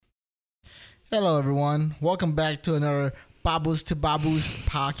Hello, everyone. Welcome back to another Babus to Babus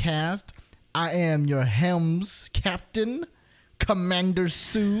podcast. I am your Helms Captain, Commander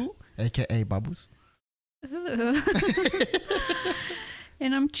Sue, aka Babus.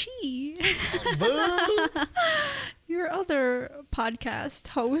 And I'm Chi, your other podcast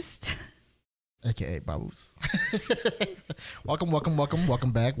host. AKA Babus.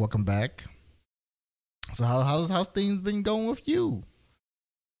 Welcome back. So how's things been going with you?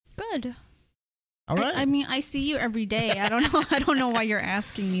 Good. All right. I mean, I see you every day. I don't know why you're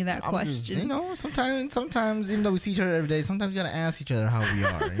asking me that question. Sometimes even though we see each other every day, sometimes we gotta ask each other how we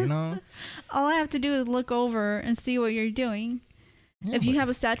are. All I have to do is look over and see what you're doing. Yeah, if you have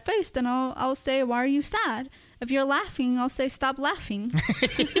a sad face, then I'll say, why are you sad? If you're laughing, I'll say, stop laughing.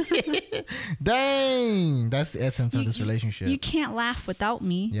 Dang, that's the essence of this relationship. You can't laugh without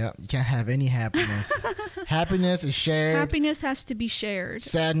me. Yeah, you can't have any happiness. Happiness is shared. Happiness has to be shared.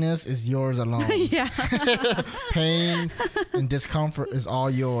 Sadness is yours alone. Yeah. Pain and discomfort is all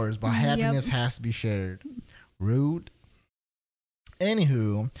yours, but happiness has to be shared. Rude.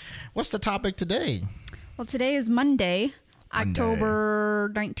 Anywho, what's the topic today? Well, today is Monday.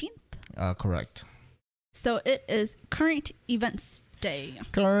 October 19th. Correct. So it is Current Events Day.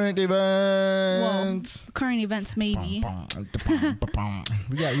 Current events. Well, current events maybe.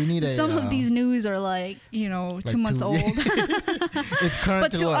 We need a. Some of these news are like 2 months old. It's current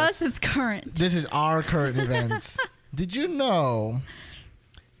but to us, it's current. This is our current events. Did you know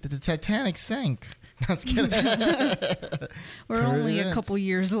that the Titanic sank? I was kidding. We're current only events. A couple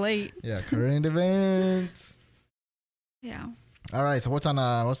years late. Yeah, current events. Yeah. All right. So what's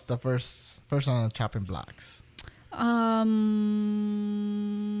the first on the chopping blocks?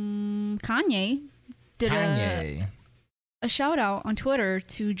 Kanye did a shout out on Twitter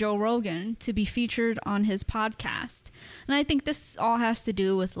to Joe Rogan to be featured on his podcast. And I think this all has to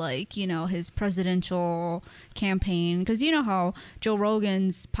do with his presidential campaign, because you know how Joe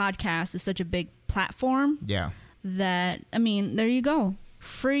Rogan's podcast is such a big platform. Yeah. That, I mean, there you go.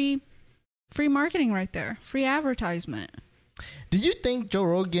 Free marketing right there. Free advertisement. Do you think Joe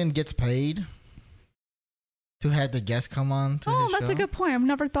Rogan gets paid to have the guests come on to his show? That's a good point. I've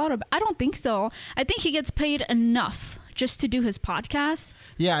never thought of it. I don't think so. I think he gets paid enough just to do his podcast.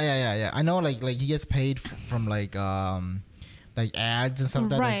 Yeah. I know like he gets paid from ads and stuff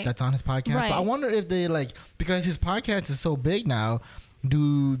that's on his podcast. Right. But I wonder if they because his podcast is so big now,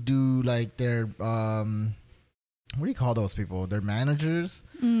 do like their what do you call those people? Their managers?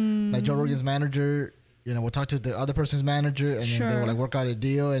 Like Joe Rogan's manager, we'll talk to the other person's manager and then they will work out a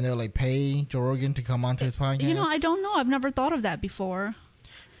deal and they'll pay Joe Rogan to come onto his podcast. I don't know. I've never thought of that before.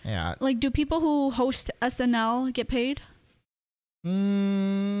 Yeah. Do people who host SNL get paid? Yeah,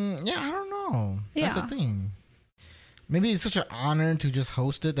 I don't know. Yeah. That's the thing. Maybe it's such an honor to just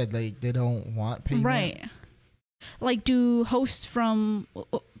host it that they don't want payment. Right. Do hosts from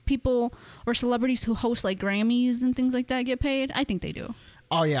people or celebrities who host Grammys and things like that get paid? I think they do.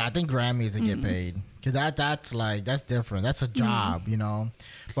 Oh yeah, I think Grammys they get paid because that's different. That's a job,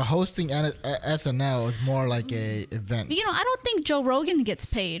 But hosting SNL is more like a event. I don't think Joe Rogan gets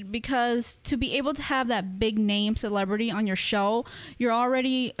paid because to be able to have that big name celebrity on your show, you're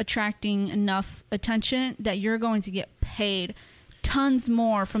already attracting enough attention that you're going to get paid tons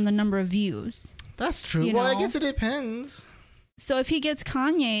more from the number of views. That's true. Well, I guess it depends. So if he gets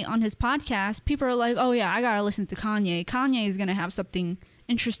Kanye on his podcast, people are like, oh yeah, I gotta listen to Kanye. Kanye is gonna have something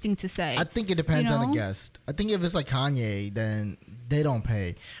interesting to say. I think it depends on the guest. I think if it's like Kanye, then they don't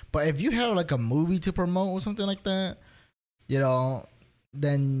pay. But if you have a movie to promote or something like that,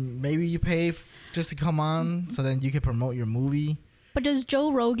 then maybe you pay just to come on so then you can promote your movie. But does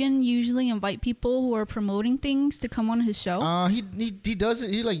Joe Rogan usually invite people who are promoting things to come on his show? He does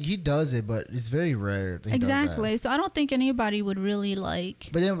it. He does it, but it's very rare. Exactly. So I don't think anybody would really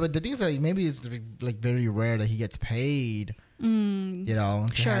But the thing is maybe it's very rare that he gets paid. To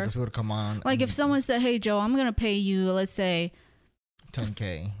have this people to come on. If someone said, "Hey Joe, I'm gonna pay you, let's say,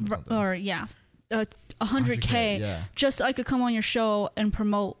 $10K or 100K, just so I could come on your show and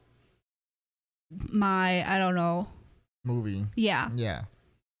promote my movie." Yeah.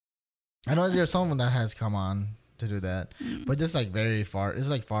 I know there's someone that has come on to do that, but just very far.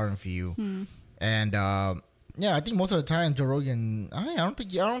 It's far and few, and I think most of the time Joe Rogan. I don't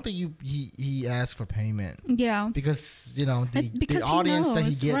think he asks for payment. Yeah, because the audience that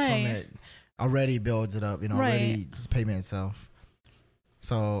he gets from it already builds it up. Already just payment itself.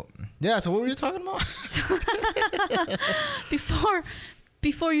 So so what were you talking about?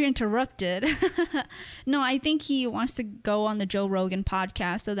 Before you interrupted, no, I think he wants to go on the Joe Rogan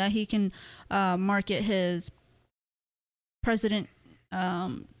podcast so that he can market his president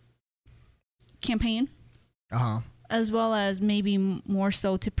campaign. As well as maybe more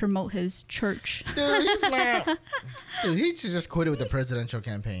so to promote his church. Dude, he's not. Dude, he should just quit it with the presidential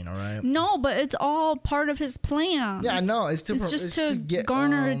campaign, all right? No, but it's all part of his plan. Yeah, I know. It's just to get,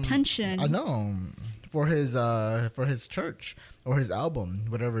 garner attention. I know. For his church or his album,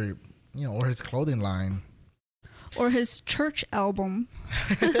 whatever, or his clothing line. Or his church album.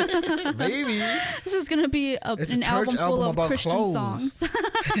 Maybe. This is going to be an album full of Christian songs.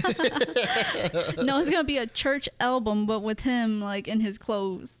 No, it's going to be a church album, but with him, like, in his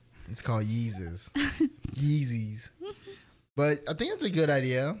clothes. It's called Yeezus. Yeezys. But I think it's a good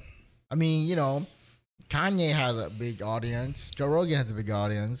idea. I mean, Kanye has a big audience. Joe Rogan has a big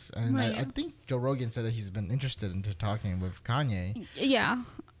audience. And right, I think Joe Rogan said that he's been interested in talking with Kanye. Yeah.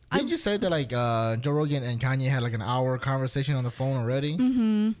 Didn't you say that like Joe Rogan and Kanye had like an hour conversation on the phone already?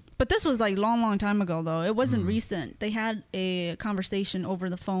 Mm-hmm. But this was like long time ago though. It wasn't recent. They had a conversation over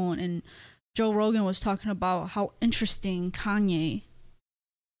the phone, and Joe Rogan was talking about how interesting Kanye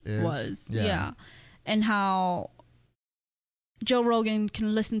was. Yeah. And how Joe Rogan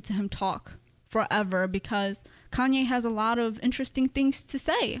can listen to him talk forever because Kanye has a lot of interesting things to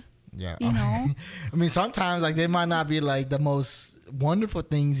say. Yeah. I mean, sometimes like they might not be like the most wonderful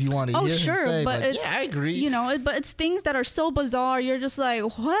things you want to hear him say, but it's, I agree. But it's things that are so bizarre. You're just like,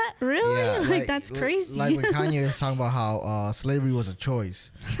 what? Really? Yeah, like that's crazy. Like when Kanye was talking about how slavery was a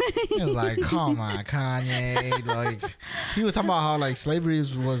choice. He was like, come on, Kanye. Like he was talking about how like slavery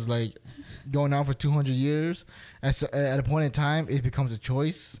was like going on for 200 years. And so at a point in time, it becomes a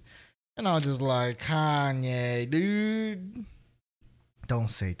choice. And I was just like, Kanye, dude. Don't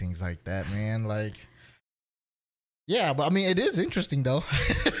say things like that, man. Like, yeah, but I mean, it is interesting though.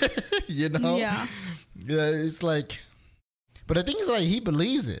 Yeah. Yeah, it's like, but the thing is, like, he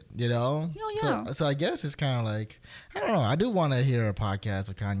believes it, Oh, yeah. So I guess it's kind of like, I don't know. I do want to hear a podcast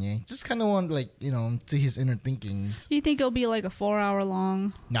with Kanye. Just kind of want, like, to his inner thinking. You think it'll be like a 4-hour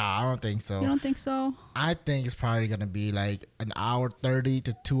long? Nah, I don't think so. You don't think so? I think it's probably gonna be like an hour 30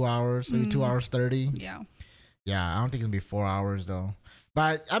 to 2 hours, maybe 2 hours 30. Yeah. Yeah, I don't think it's gonna be 4 hours though.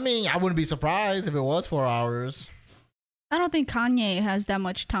 But, I mean, I wouldn't be surprised if it was 4 hours. I don't think Kanye has that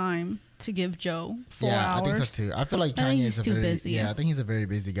much time to give Joe 4 hours. Yeah, I think so too. I feel like Kanye is too busy. Yeah, I think he's a very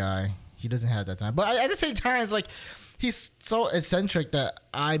busy guy. He doesn't have that time. But at the same time, it's like he's so eccentric that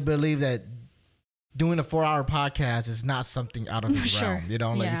I believe that doing a 4-hour podcast is not something out of his realm.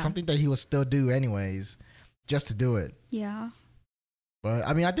 It's something that he will still do anyways, just to do it. Yeah. But,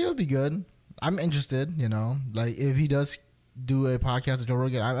 I mean, I think it would be good. I'm interested, Like, if he does do a podcast with Joe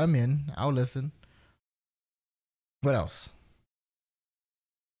Rogan, I'm in. I'll listen. What else?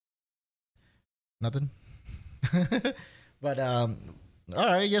 Nothing. But all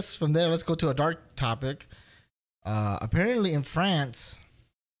right, I guess from there let's go to a dark topic. Apparently in France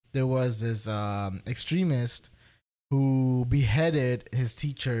there was this extremist who beheaded his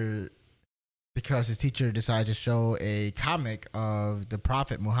teacher because his teacher decided to show a comic of the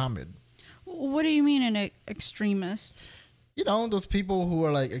Prophet Muhammad. What do you mean an extremist? Those people who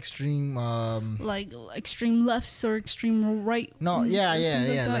are like extreme, like extreme lefts or extreme right. No, yeah.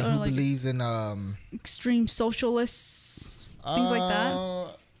 Like who like believes in extreme socialists, things like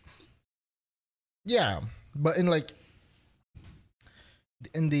that. Yeah, but in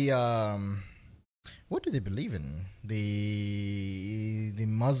the what do they believe in? The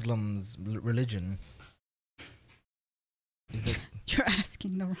Muslims' religion. Is it? You're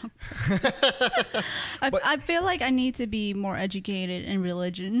asking the wrong person. I feel like I need to be more educated in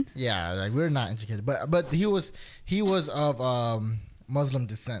religion. Yeah, like we're not educated, but he was of Muslim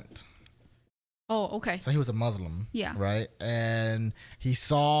descent. Oh, okay. So he was a Muslim. Yeah. Right, and he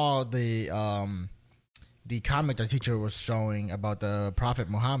saw the comic the teacher was showing about the Prophet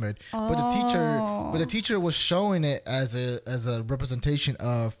Muhammad, but the teacher was showing it as a representation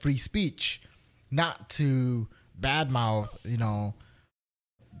of free speech, not to badmouth,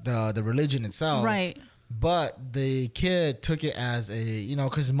 the religion itself. Right. But the kid took it as a,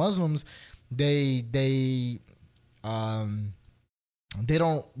 because Muslims, they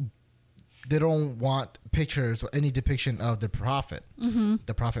don't want pictures or any depiction of the Prophet,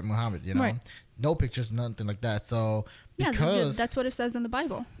 the Prophet Muhammad, Right. No pictures, nothing like that. So because that's what it says in the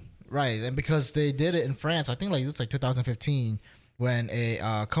Bible. Right, and because they did it in France, I think it's like 2015 when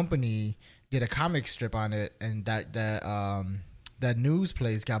a company did a comic strip on it, and that news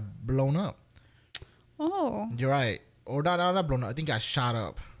place got blown up. Oh, you're right, or not blown up. I think got shot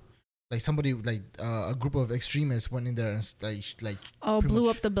up. Like somebody, like a group of extremists went in there and blew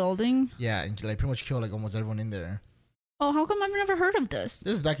up the building. Yeah, and like pretty much killed like almost everyone in there. Oh, how come I've never heard of this?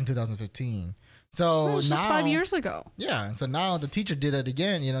 This is back in 2015. So it was now, just 5 years ago. Yeah, and so now the teacher did it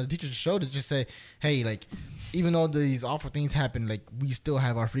again. The teacher showed it, just say, hey, like, even though these awful things happen, like, we still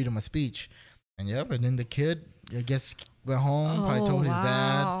have our freedom of speech. And and then the kid, I guess, went home, probably told his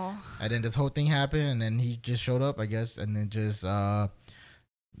dad, and then this whole thing happened, and then he just showed up, I guess, and then just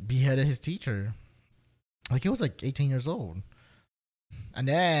beheaded his teacher. Like, he was like 18 years old. And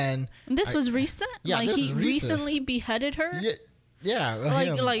then this was recent. Yeah, like this he was recent. recently beheaded her. Yeah,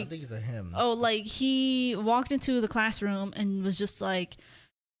 him. I think it's a him. Oh, like he walked into the classroom and was just like,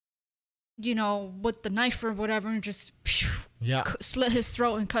 with the knife or whatever, and just slit his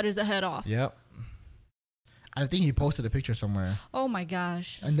throat and cut his head off. Yep. I think he posted a picture somewhere. Oh my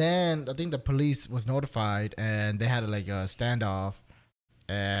gosh. And then I think the police was notified, and they had like a standoff,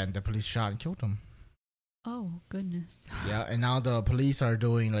 and the police shot and killed him. Oh goodness. Yeah, and now the police are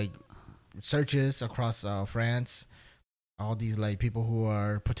doing like searches across France. All these like people who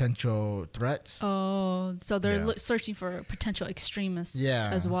are potential threats. Oh, so they're searching for potential extremists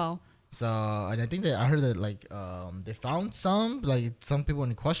as well. So, and I think I heard that like they found some people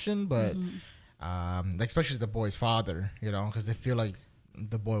in question, but especially the boy's father, because they feel like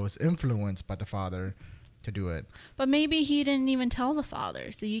the boy was influenced by the father to do it. But maybe he didn't even tell the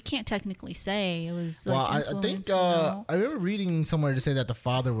father, so you can't technically say it was like I think I remember reading somewhere to say that the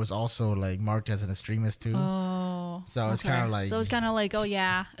father was also like marked as an extremist too. Oh, so it's kind of like the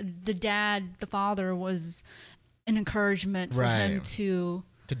father was an encouragement for him to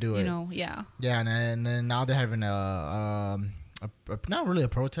do it. Yeah, and then now they're having a not really a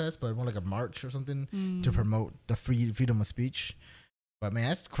protest, but more like a march or something to promote the freedom of speech. But man,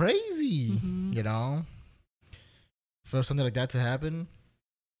 that's crazy, for something like that to happen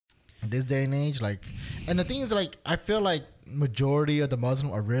in this day and age. Like, and the thing is, like, I feel like majority of the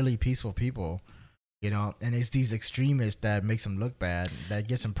Muslims are really peaceful people, and it's these extremists that makes them look bad, that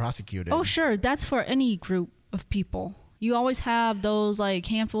gets them prosecuted. Oh, sure, that's for any group of people. You always have those like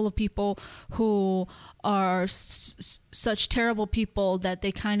handful of people who are such terrible people that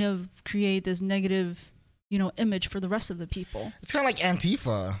they kind of create this negative, image for the rest of the people. It's kind of like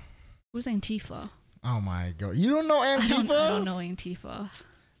Antifa. Who's Antifa? Oh my god, you don't know Antifa? I don't know Antifa.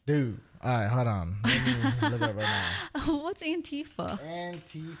 Dude, all right, hold on. Let me look it up right now. What's Antifa?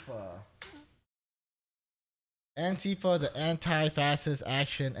 Antifa is an anti-fascist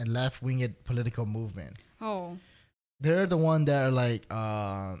action and left-winged political movement. Oh. They're the one that are like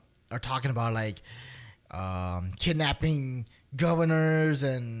are talking about like kidnapping governors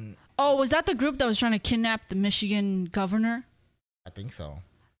and. Oh, was that the group that was trying to kidnap the Michigan governor? I think so.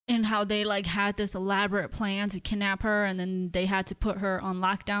 And how they like had this elaborate plan to kidnap her, and then they had to put her on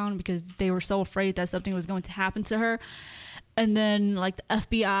lockdown because they were so afraid that something was going to happen to her. And then like the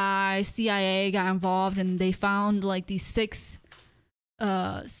FBI, CIA got involved, and they found like these six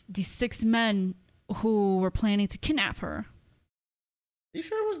men who were planning to kidnap her. You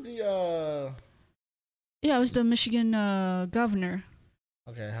sure it was the Yeah, it was the Michigan governor.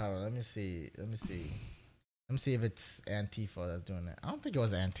 Okay, hold on. Let me see if it's Antifa that's doing it. I don't think it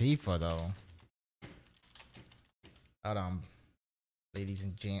was Antifa though. Hold on, ladies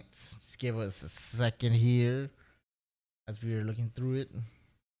and gents. Just give us a second here as we are looking through it.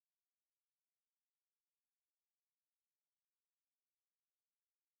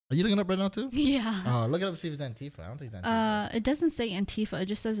 Are you looking up right now too? Yeah. Oh, look it up, see if it's Antifa. I don't think it's Antifa. It doesn't say Antifa. It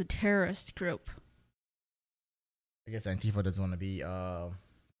just says a terrorist group. I guess Antifa doesn't want to be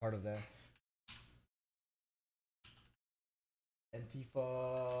part of that.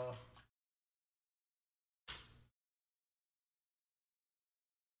 Antifa.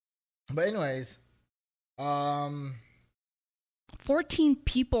 But anyways, 14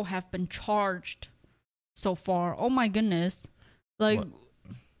 people have been charged so far. Oh my goodness. Like, what?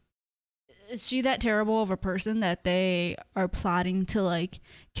 Is she that terrible of a person that they are plotting to like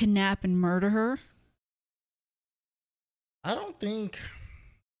kidnap and murder her? I don't think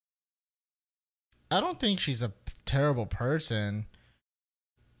she's a terrible person.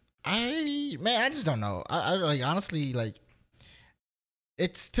 I just don't know. I like, honestly, like,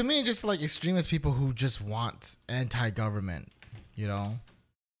 it's, to me, just like extremist people who just want anti-government,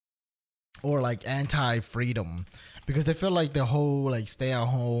 or like anti-freedom, because they feel like the whole like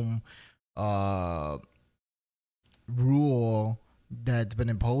stay-at-home rule that's been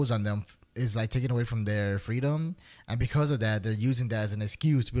imposed on them is like taken away from their freedom, and because of that, they're using that as an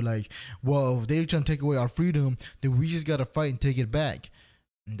excuse to be like, well, if they're trying to take away our freedom, then we just gotta fight and take it back.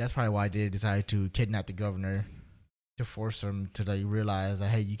 And that's probably why they decided to kidnap the governor, to force him to like realize that,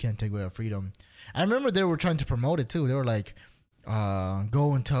 hey, you can't take away our freedom. I remember they were trying to promote it too. They were like,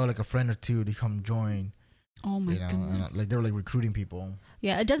 go and tell like a friend or two to come join. Oh my goodness! Like they're like recruiting people.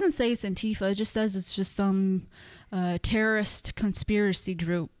 Yeah, it doesn't say it's Antifa. It just says it's just some terrorist conspiracy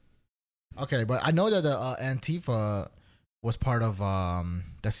group. Okay, but I know that the Antifa was part of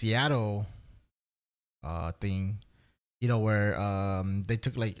the Seattle thing. You know, where they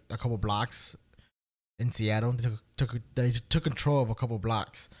took like a couple blocks in Seattle. They took control of a couple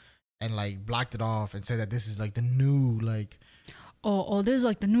blocks and like blocked it off and said that this is like the new like. Oh, this is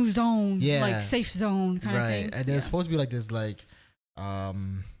like the new zone, like safe zone kind of thing. Right, and it's supposed to be like this like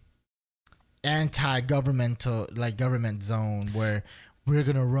anti-governmental like government zone where we're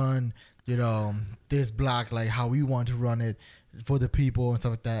gonna run, you know, this block like how we want to run it for the people and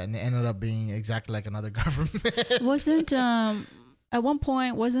stuff like that, and it ended up being exactly like another government. Wasn't at one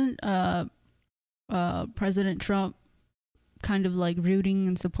point President Trump kind of like rooting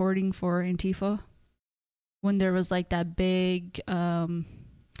and supporting for Antifa when there was like that big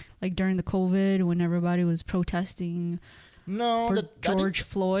like during the COVID when everybody was protesting for George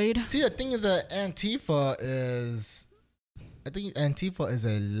Floyd? See, the thing is that Antifa is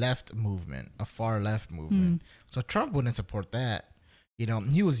a left movement, a far left movement. So Trump wouldn't support that. You know,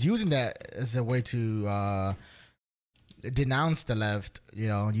 he was using that as a way to denounce the left, you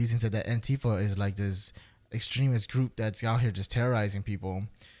know, using that Antifa is like this extremist group that's out here just terrorizing people,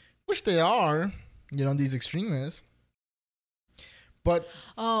 which they are, you know, these extremists. But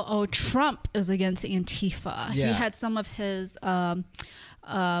Trump is against Antifa. Yeah. He had some of his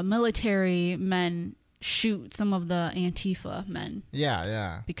military men shoot some of the Antifa men.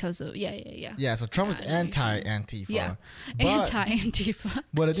 Yeah. Because of Yeah, so Trump was anti-Antifa. Yeah, anti-Antifa.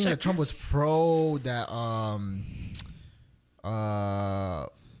 But I think that Trump was pro that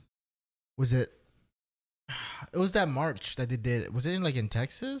was it was that march that they did. Was it in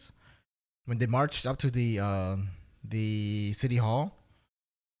Texas? When they marched up to the city hall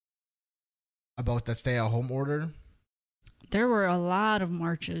about the stay-at-home order. There were a lot of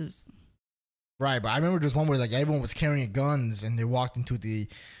marches. Right, but I remember there's one where like everyone was carrying guns and they walked into the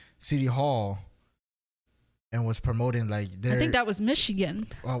city hall and was promoting like their. I think that was Michigan.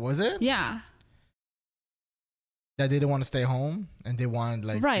 Oh, was it? Yeah. That they didn't want to stay home and they wanted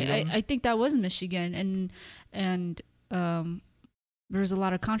like. Right, I think that was Michigan, and there's a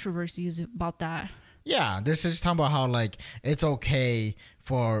lot of controversies about that. Yeah, they're just talking about how like it's okay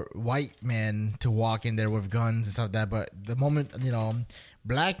for white men to walk in there with guns and stuff like that, but the moment, you know,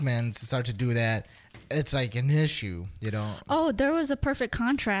 black men start to do that, it's like an issue, you know. Oh, there was a perfect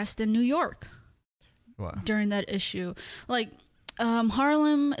contrast in New York. What? During that issue, like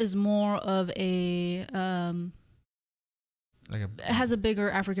Harlem is more of a it has a bigger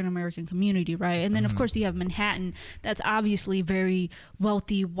African American community, right? And then of course you have Manhattan, that's obviously very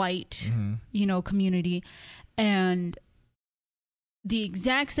wealthy white, you know, community. And the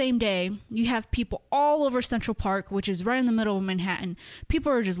exact same day, you have people all over Central Park, which is right in the middle of Manhattan.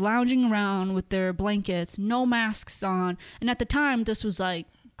 People are just lounging around with their blankets, no masks on. And at the time, this was like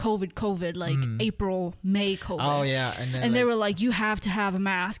COVID, like April, May COVID. Oh yeah, and they were like, you have to have a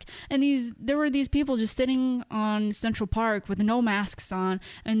mask. And there were these people just sitting on Central Park with no masks on,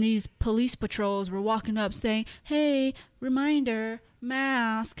 and these police patrols were walking up saying, "Hey, reminder,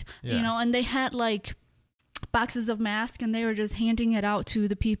 mask," you know, and they had like boxes of masks and they were just handing it out to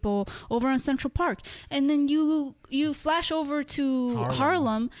the people over on Central Park. And then you flash over to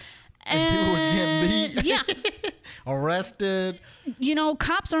Harlem and people were getting beat. Yeah. Arrested. You know,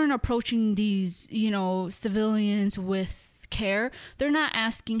 cops aren't approaching these, you know, civilians with care. They're not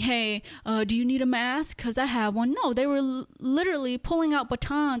asking, "Hey, do you need a mask? Because I have one." No, they were literally pulling out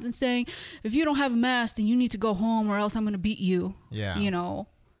batons and saying, "If you don't have a mask, then you need to go home or else I'm going to beat you." Yeah. You know?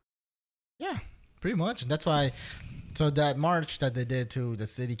 Yeah, pretty much. And that's why, so that march that they did to the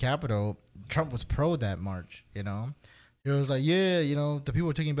city capitol, Trump was pro that march, you know? It was like, yeah, you know, the people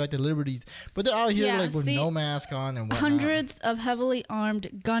are taking back their liberties, but they're out here like with no mask on and whatnot. Hundreds of heavily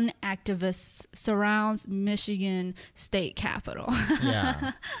armed gun activists surrounds Michigan state capitol.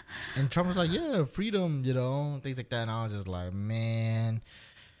 Yeah, and Trump was like, yeah, freedom, you know, things like that. And I was just like, man,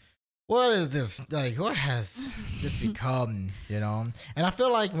 what is this? Like, what has this become, you know? And I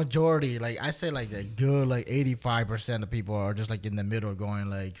feel like majority, like I say like a good, like 85% of people are just like in the middle going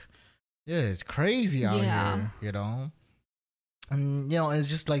like, yeah, it's crazy out here, you know? And, you know, it's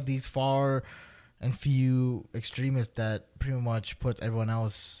just like these far and few extremists that pretty much puts everyone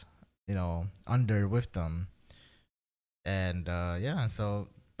else, you know, under with them. And, yeah, so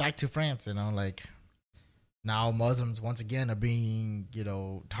back to France, you know, like now Muslims once again are being, you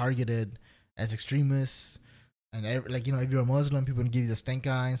know, targeted as extremists. And, like, you know, if you're a Muslim, people can give you the stink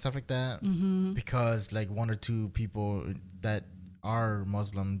eye and stuff like that. Because, like, one or two people that are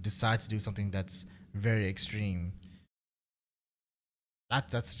Muslim decide to do something that's very extreme.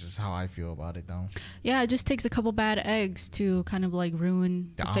 That's just how I feel about it, though. Yeah, it just takes a couple bad eggs to kind of like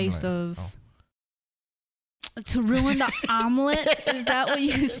ruin the face of. Oh. To ruin the omelet? Is that what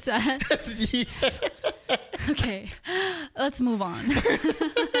you said? Yeah. Okay, let's move on.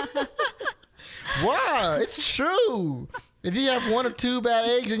 Wow, it's true. If you have 1 or 2 bad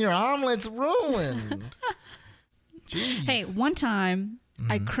eggs in your omelet, it's ruined. Jeez. Hey, one time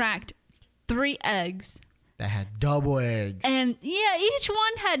I cracked 3 eggs. That had double eggs. And yeah, each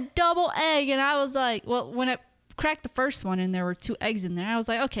one had double egg. And I was like, well, when I cracked the first one and there were 2 eggs in there, I was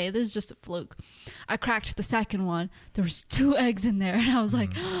like, okay, this is just a fluke. I cracked the second one. There was 2 eggs in there. And I was like,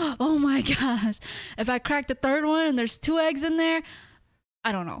 oh my gosh. If I crack the third one and there's 2 eggs in there,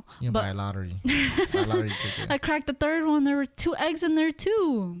 I don't know. You buy a lottery. Buy a lottery ticket. I cracked the third one. There were 2 eggs in there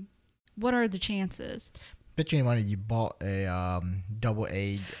too. What are the chances? Bet you any money you bought a double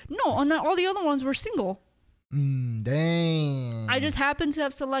egg. No, and then all the other ones were single. Dang. I just happened to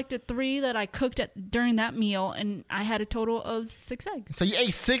have selected 3 that I cooked during that meal, and I had a total of 6 eggs. So you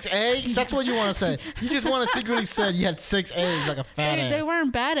ate 6 eggs? That's what you want to say. You just want to secretly say you had 6 eggs like a fat ass. They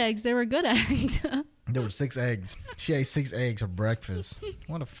weren't bad eggs. They were good eggs. There were 6 eggs. She ate 6 eggs for breakfast.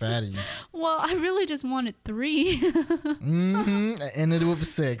 What a fatty. Well, I really just wanted 3. Ended with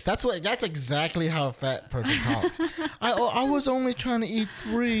 6. That's exactly how a fat person talks. I was only trying to eat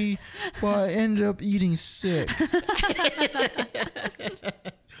 3, but I ended up eating 6.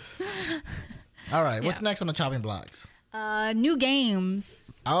 All right, what's next on the chopping blocks? New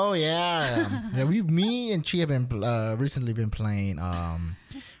games. Oh yeah. Me and Chi have been recently been playing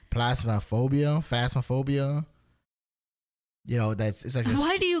Phasmophobia. You know, it's like.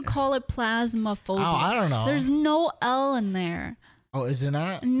 Why do you call it Plasmophobia? Oh, I don't know. There's no L in there. Oh, is there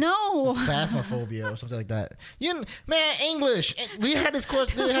not? No. It's Phasmophobia or something like that. Man, English. We had this course.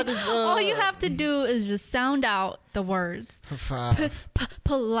 All you have to do is just sound out the words.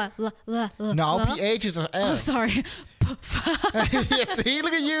 No, PH is an F. Oh, sorry. Yeah, see,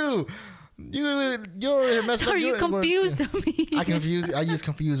 look at you. You're messing up. Sorry, you confused me. I use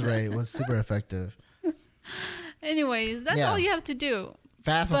confuse Ray. It was super effective. Anyways, that's all you have to do.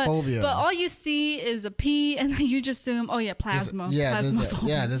 Phasmophobia. But all you see is a P, and then you just assume, oh yeah, plasma.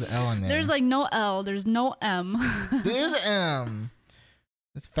 Plasmophobia. There's an L in there. There's like no L. There's no M. There's an M.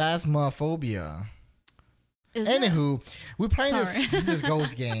 It's Phasmophobia. Anywho, we're playing this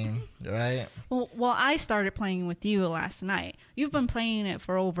ghost game, right? Well, I started playing with you last night. You've been playing it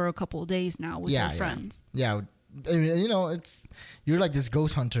for over a couple of days now with your friends. Yeah. I mean, you're like this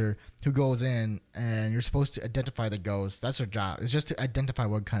ghost hunter who goes in and you're supposed to identify the ghost. That's your job. It's just to identify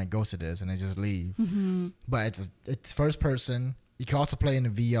what kind of ghost it is and then just leave. Mm-hmm. But it's first person. You can also play in the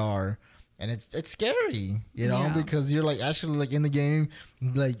VR. And it's scary, because you're like actually like in the game,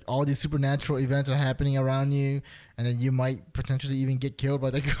 like all these supernatural events are happening around you, and then you might potentially even get killed by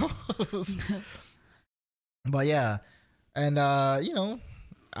the ghost. But yeah, and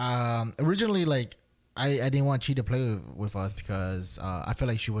originally like I didn't want Chi to play with us because I feel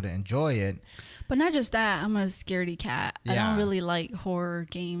like she wouldn't enjoy it. But not just that, I'm a scaredy cat. Yeah. I don't really like horror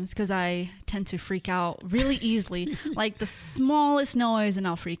games because I tend to freak out really easily. Like the smallest noise and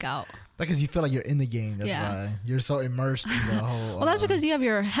I'll freak out. Because you feel like you're in the game. That's why you're so immersed in the whole. Well, that's because you have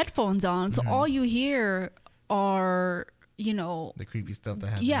your headphones on, so all you hear are the creepy stuff that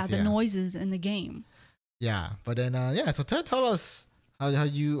happens. Yeah, the noises in the game. Yeah, but then so tell us how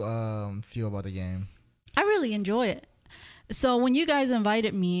you feel about the game. I really enjoy it. So when you guys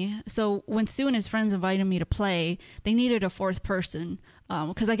invited me, when Stu and his friends invited me to play, they needed a 4th person.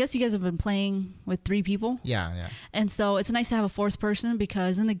 Because I guess you guys have been playing with 3 people. Yeah. And so it's nice to have a 4th person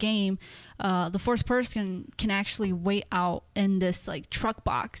because in the game, the 4th person can actually wait out in this like truck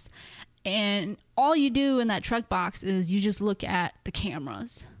box. And all you do in that truck box is you just look at the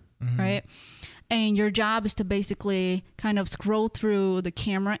cameras, right? And your job is to basically kind of scroll through the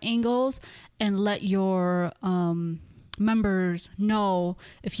camera angles and let your members know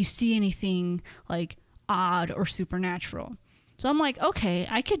if you see anything like odd or supernatural. So I'm like, okay,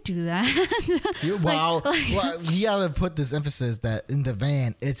 I could do that. Well, we gotta put this emphasis that in the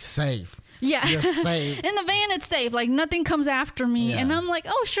van, it's safe. Yeah. You're safe. In the van, it's safe. Like nothing comes after me. Yeah. And I'm like,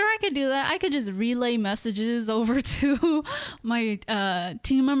 oh, sure, I could do that. I could just relay messages over to my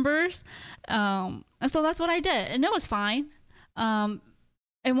team members. And so that's what I did. And it was fine.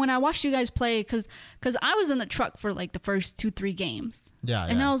 And when I watched you guys play, because I was in the truck for like the first 2-3 games. Yeah.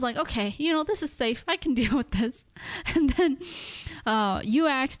 And I was like, okay, this is safe. I can deal with this. And then you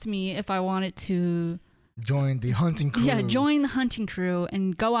asked me if I wanted to join the hunting crew. Yeah, join the hunting crew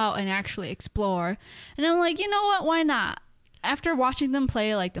and go out and actually explore. And I'm like, you know what? Why not? After watching them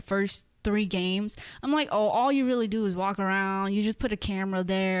play like the first 3 games. I'm like, oh, all you really do is walk around. You just put a camera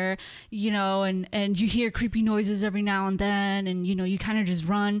there, you know, and you hear creepy noises every now and then, and you know, you kind of just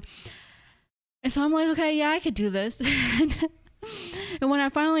run. And so I'm like, okay, yeah, I could do this. And when I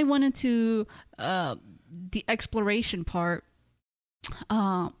finally went into the exploration part,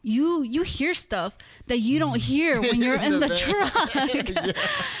 you hear stuff that you don't hear when you're in the truck.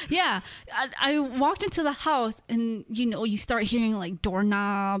 Yeah. I walked into the house, and you know, you start hearing like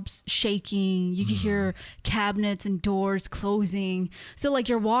doorknobs shaking. You can hear cabinets and doors closing. So like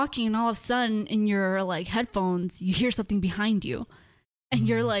you're walking, and all of a sudden in your like headphones, you hear something behind you, and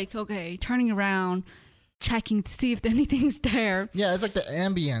you're like, okay, turning around, checking to see if anything's there. Yeah, it's like the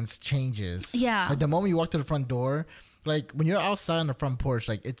ambience changes. Yeah. Like the moment you walk to the front door, like when you're outside on the front porch,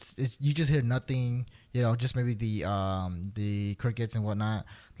 like it's you just hear nothing, you know, just maybe the crickets and whatnot.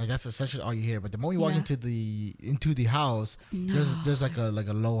 Like that's essentially all you hear. But the moment you walk into the house, there's like a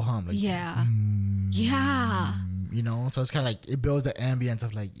low hum. Like, yeah. You know, so it's kind of like it builds the ambience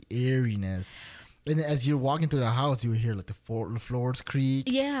of like eeriness. And then as you're walking through the house, you hear like the floors creak.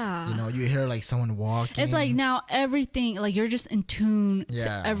 Yeah. You know, you hear like someone walking. It's like now everything, like you're just in tune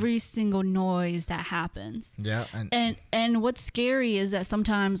to every single noise that happens. Yeah. And what's scary is that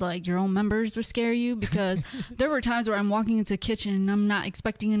sometimes like your own members will scare you, because there were times where I'm walking into the kitchen and I'm not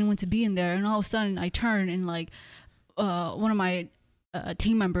expecting anyone to be in there. And all of a sudden I turn and like one of my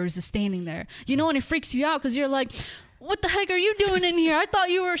team members is standing there. You know, and it freaks you out because you're like, what the heck are you doing in here? I thought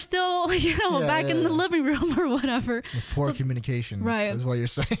you were still, you know, back in the living room or whatever. It's poor communication, right? Is what you're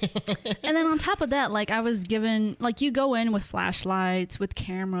saying. And then on top of that, like I was given, like you go in with flashlights, with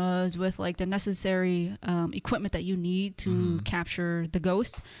cameras, with like the necessary equipment that you need to capture the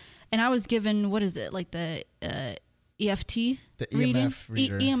ghost. And I was given, what is it, like the EFT? The EMF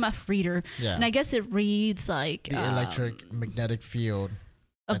reader. EMF reader. Yeah. And I guess it reads like the electric magnetic field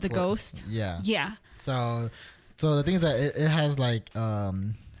of the ghost. Yeah. Yeah. So the thing is that it has like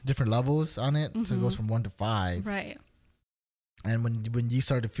different levels on it. So it goes from 1 to 5. Right. And when you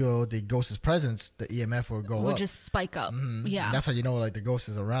start to feel the ghost's presence, the EMF will go up. Will just spike up. Yeah. And that's how you know like the ghost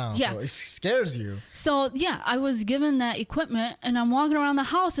is around. Yeah. So it scares you. So yeah, I was given that equipment, and I'm walking around the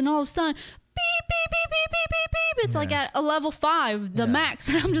house, and all of a sudden, beep, beep, beep, beep, beep, beep, beep. It's like at a level 5, the max.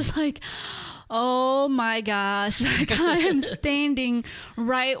 And I'm just like, oh my gosh, like I am standing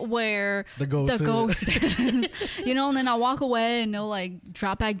right where the ghost is. You know, and then I'll walk away and it'll like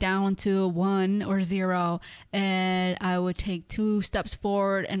drop back down to 1 or 0, and I would take 2 steps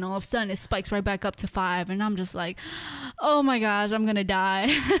forward, and all of a sudden it spikes right back up to 5, and I'm just like, oh my gosh, I'm gonna die.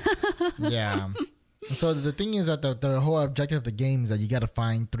 Yeah. So the thing is that the whole objective of the game is that you got to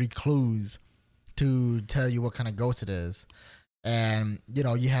find 3 clues to tell you what kind of ghost it is. And, you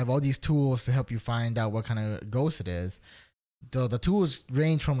know, you have all these tools to help you find out what kind of ghost it is. So the tools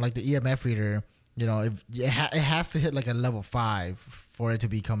range from like the EMF reader, you know, it has to hit like a level 5 for it to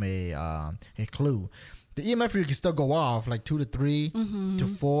become a clue. The EMF reader can still go off like 2 to 3 to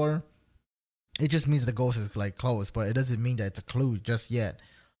 4. It just means the ghost is like close, but it doesn't mean that it's a clue just yet.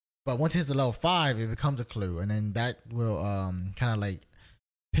 But once it hits a level 5, it becomes a clue. And then that will kind of like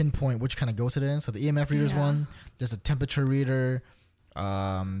pinpoint which kind of ghost it is. So the EMF reader is one. There's a temperature reader.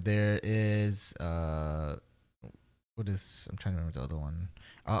 There is I'm trying to remember the other one.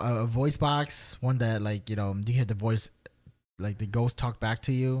 A voice box, one that like, you know, you hear the voice, like the ghost talk back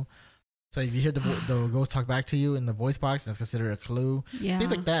to you. So if you hear the ghost talk back to you in the voice box, that's considered a clue. Yeah.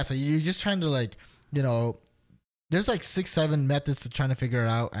 Things like that. So you're just trying to like, you know, there's like 6-7 methods to trying to figure it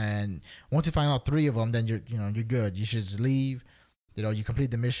out, and once you find out 3 of them, then you're good. You should just leave. You know, you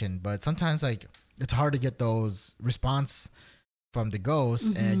complete the mission. But sometimes like it's hard to get those response from the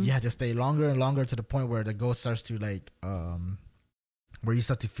ghost, and you have to stay longer and longer to the point where the ghost starts to like where you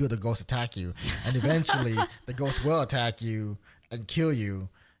start to feel the ghost attack you, and eventually the ghost will attack you and kill you.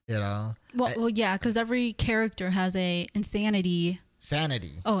 You know. Well, yeah, because every character has a sanity.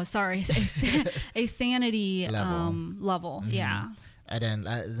 Oh, sorry, a sanity level. Yeah. And then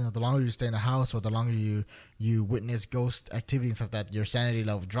the longer you stay in the house, or the longer you witness ghost activity and stuff, that your sanity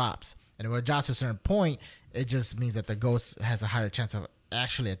level drops. And when it drops to a certain point, it just means that the ghost has a higher chance of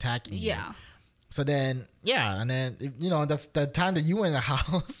actually attacking you. Yeah. So then, and then, you know, the time that you went in the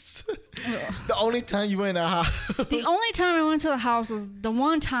house, the only time you went in the house. The only time I went to the house was the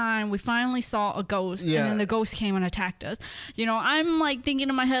one time we finally saw a ghost, and then the ghost came and attacked us. You know, I'm like thinking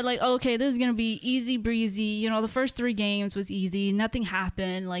in my head, like, okay, this is going to be easy breezy. You know, the first 3 games was easy. Nothing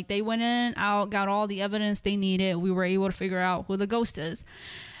happened. Like, they went in, out, got all the evidence they needed. We were able to figure out who the ghost is.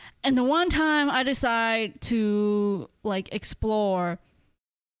 And the one time I decide to, like, explore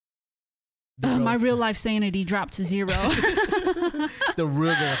My real life sanity dropped to 0. The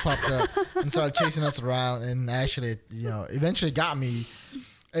real ghost popped up and started chasing us around, and actually, eventually got me.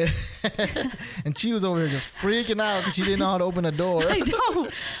 And she was over here just freaking out because she didn't know how to open a door. I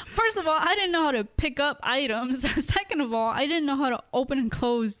don't. First of all, I didn't know how to pick up items. Second of all, I didn't know how to open and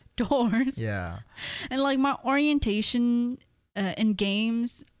close doors. Yeah. And like my orientation in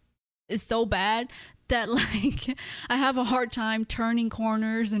games is so bad that like I have a hard time turning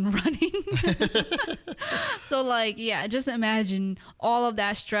corners and running. So like, yeah, just imagine all of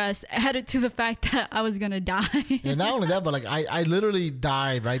that stress added to the fact that I was gonna die. Yeah, not only that, but like I literally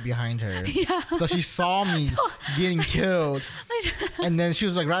died right behind her. Yeah. So she saw me getting killed, and then she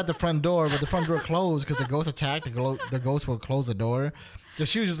was like right at the front door, but the front door closed because the ghost attacked. The ghost will close the door, so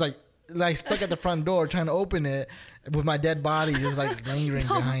she was just like stuck at the front door trying to open it with my dead body just like lingering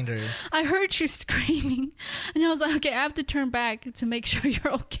behind her. I heard you screaming and I was like, okay, I have to turn back to make sure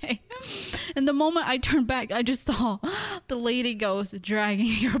you're okay. And the moment I turned back, I just saw the lady ghost dragging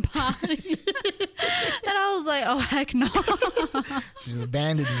your body. And I was like, oh heck no. She just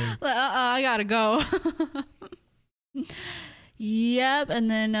abandoned me. Like, I gotta go. Yep. And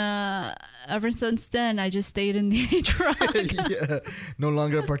then ever since then I just stayed in the truck. Yeah, no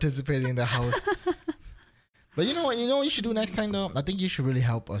longer participating in the house. But you know what you should do next time though? I think you should really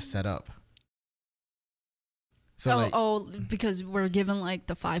help us set up. So because we're given like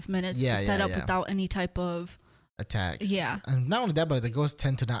the 5 minutes to set up without any type of attacks. Yeah. And not only that, but the ghosts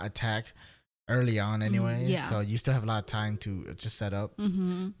tend to not attack early on anyway. Yeah. So you still have a lot of time to just set up.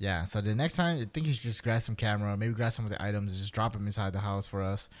 Mm-hmm. Yeah. So the next time, I think you should just grab some camera, maybe grab some of the items, just drop them inside the house for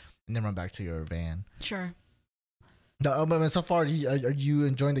us, and then run back to your van. Sure. But so far, are you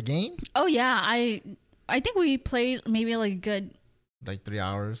enjoying the game? Oh yeah, I think we played maybe like a good 3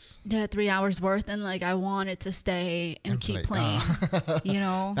 hours. Yeah, 3 hours worth, and like I wanted to stay and keep playing. You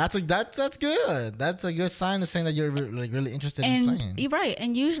know, that's good. That's a good sign of saying that you're like really interested in playing. You're right.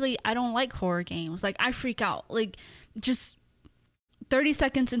 And usually I don't like horror games. Like I freak out. Like just 30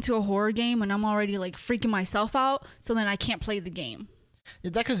 seconds into a horror game and I'm already like freaking myself out. So then I can't play the game. Yeah,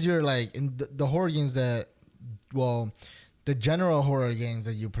 that's because you're like in the horror games the general horror games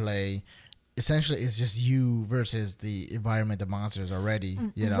that you play. Essentially, it's just you versus the environment, the monsters already,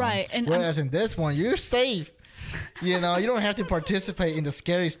 you know. Right. And whereas in this one, you're safe. You know, you don't have to participate in the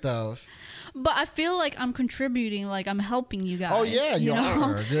scary stuff. But I feel like I'm contributing, like I'm helping you guys. Oh yeah, you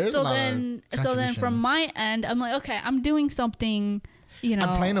are. There is so then from my end, I'm like, okay, I'm doing something. You know,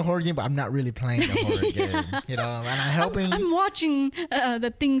 I'm playing a horror game, but I'm not really playing the horror game. You know, and I'm helping. I'm watching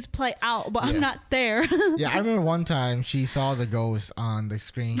the things play out, but I'm not there. Yeah, I remember one time she saw the ghost on the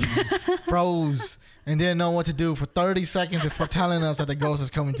screen, froze, and didn't know what to do for 30 seconds before telling us that the ghost is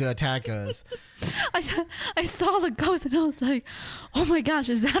coming to attack us. I saw the ghost and I was like, oh my gosh,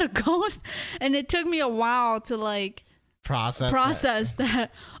 is that a ghost? And it took me a while to like process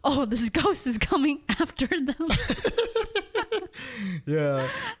that oh, this ghost is coming after them. Yeah.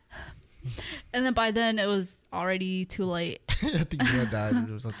 And then by then it was already too late. I think you had died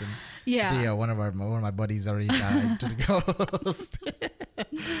or something. Yeah. Yeah, one of my buddies already died to the ghost.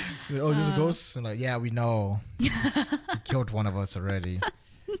 Oh, there's a ghost? And like, yeah, we know. He killed one of us already.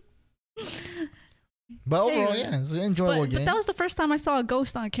 But overall, yeah, it's an enjoyable game. But that was the first time I saw a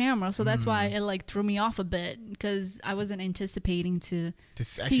ghost on camera, so that's why it like threw me off a bit because I wasn't anticipating to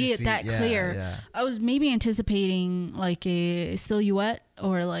see it that clear. Yeah. I was maybe anticipating like a silhouette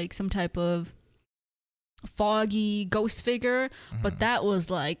or like some type of foggy ghost figure, but that was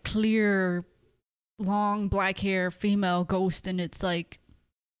like clear, long black hair female ghost in its like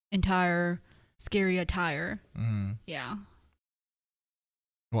entire scary attire. Yeah.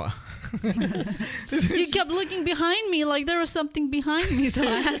 What? You kept looking behind me like there was something behind me, so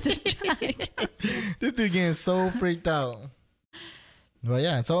I had to check. This dude getting so freaked out. But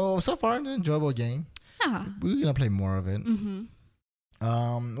yeah, so far it's an enjoyable game. Yeah. We're gonna play more of it.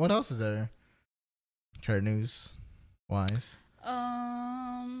 Mm-hmm. What else is there? Current news wise.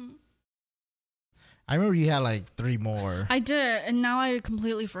 I remember you had like 3 more. I did, and now I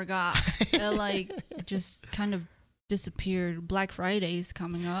completely forgot. It like just kind of disappeared. Black Friday's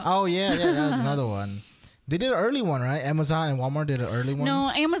coming up. Oh yeah, that was another one. They did an early one, right? Amazon and Walmart did an early one. No,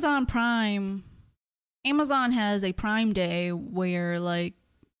 Amazon Prime. Amazon has a Prime Day where like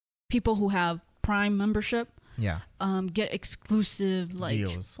people who have Prime membership get exclusive like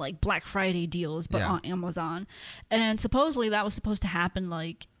deals. Like Black Friday deals, but on Amazon. And supposedly that was supposed to happen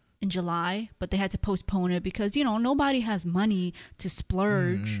like in July, but they had to postpone it because, you know, nobody has money to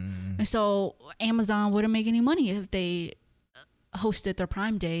splurge. And so Amazon wouldn't make any money if they hosted their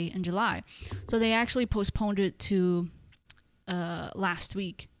Prime Day in July. So they actually postponed it to last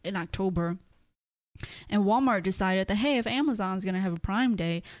week in October. And Walmart decided that, hey, if Amazon's going to have a Prime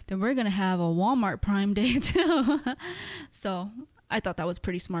Day, then we're going to have a Walmart Prime Day too. So I thought that was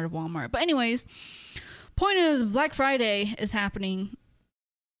pretty smart of Walmart. But anyways, point is, Black Friday is happening.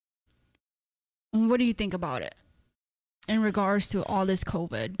 What do you think about it in regards to all this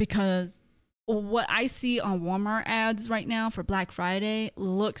COVID? Because what I see on Walmart ads right now for Black Friday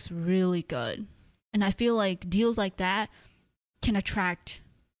looks really good. And I feel like deals like that can attract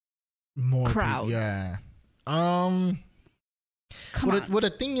more crowds. Yeah. Come on. What the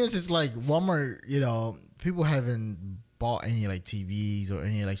thing is like Walmart, people haven't bought any like TVs or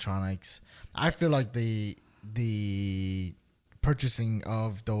any electronics. I feel like the purchasing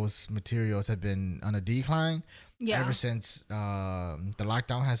of those materials have been on a decline ever since the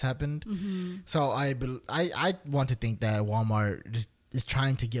lockdown has happened. Mm-hmm. So I want to think that Walmart just is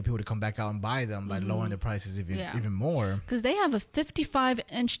trying to get people to come back out and buy them by lowering the prices even more. Because they have a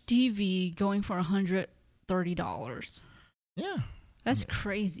 55-inch TV going for $130. Yeah. That's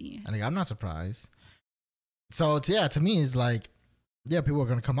crazy. I think I'm not surprised. So, to me, it's like, people are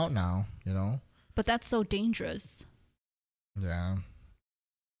going to come out now, But that's so dangerous. Yeah.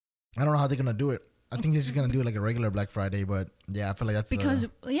 I don't know how they're going to do it. I think they're just going to do it like a regular Black Friday, but I feel like that's... Because,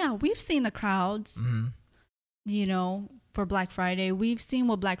 we've seen the crowds, for Black Friday. We've seen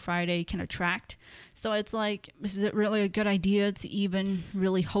what Black Friday can attract. So it's like, is it really a good idea to even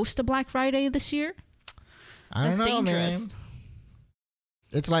really host a Black Friday this year? I don't know, dangerous. Man.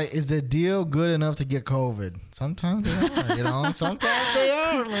 It's like, is the deal good enough to get COVID? Sometimes they are, Sometimes they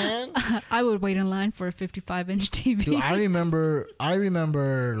are, man. I would wait in line for a 55-inch TV. Dude, I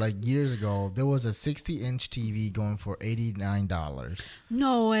remember like years ago, there was a 60-inch TV going for $89.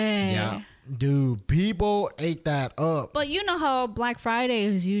 No way. Yeah. Dude, people ate that up. But you know how Black Friday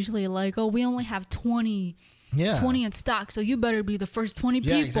is usually like, oh, we only have 20 in stock, so you better be the first 20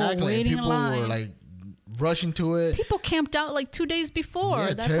 people waiting in line. People were like rushing to it. People camped out like 2 days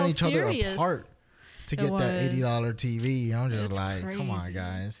before. That's tearing each other apart to get that $80 TV. I'm just like, crazy. Come on,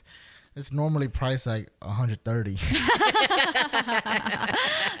 guys. It's normally priced like $130.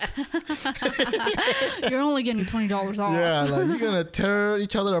 You're only getting $20 off. Yeah, like you're gonna tear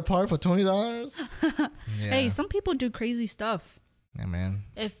each other apart for $20. Hey, some people do crazy stuff. Yeah, man.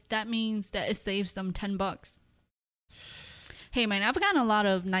 If that means that it saves them $10. Hey, man, I've gotten a lot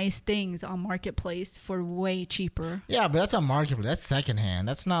of nice things on Marketplace for way cheaper. Yeah, but that's on Marketplace. That's secondhand.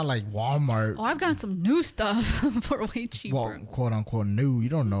 That's not like Walmart. Oh, I've gotten some new stuff for way cheaper. Well, quote unquote new. You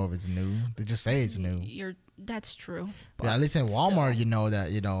don't know if it's new. They just say it's new. That's true. Yeah, at least in Walmart, you know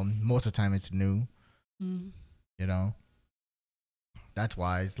that, most of the time it's new. Mm. That's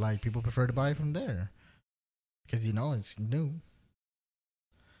why it's like people prefer to buy it from there. Because, it's new.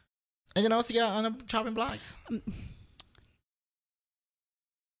 And then also you got on the chopping blocks.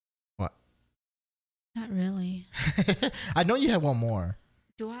 Not really. I know you have one more.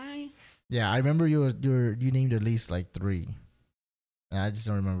 Do I? Yeah, I remember you named at least like 3. And I just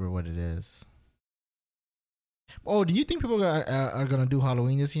don't remember what it is. Oh, do you think people are gonna do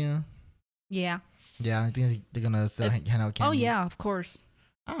Halloween this year? Yeah. Yeah, I think they're gonna hand out candy. Oh yeah, of course.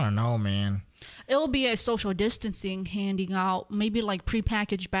 I don't know, man. It'll be a social distancing, handing out maybe like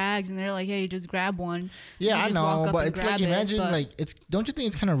prepackaged bags, and they're like, "Hey, just grab one." Yeah, I know, but it's like imagine don't you think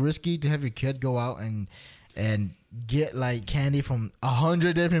it's kind of risky to have your kid go out and get like candy from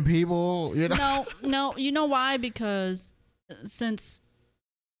 100 different people? No. You know why? Because since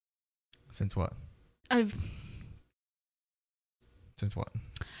what? Since what?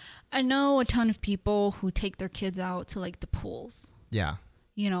 I know a ton of people who take their kids out to like the pools. Yeah.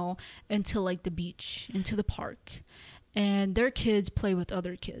 Into like the beach, into the park. And their kids play with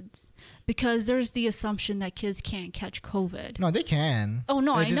other kids. Because there's the assumption that kids can't catch COVID. No, they can. Oh,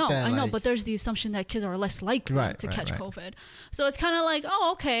 no, I know. But there's the assumption that kids are less likely to catch COVID. So it's kind of like,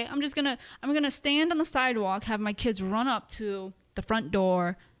 oh, okay, I'm going to stand on the sidewalk, have my kids run up to the front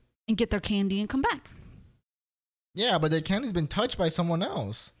door and get their candy and come back. Yeah, but their candy's been touched by someone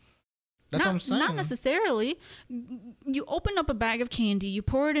else. That's what I'm saying. Not necessarily. You open up a bag of candy, you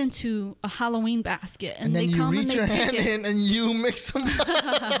pour it into a Halloween basket, and then you reach your hand in and you mix them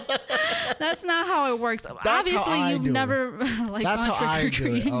up. That's not how it works. Obviously, you've never gone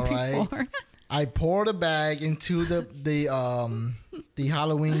trick-or-treating before. I pour the bag into the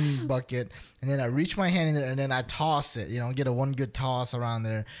Halloween bucket, and then I reach my hand in there, and then I toss it. Get a one good toss around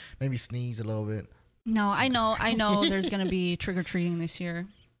there. Maybe sneeze a little bit. No, I know. There's gonna be trick-or-treating this year.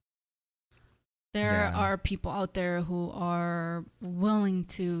 There are people out there who are willing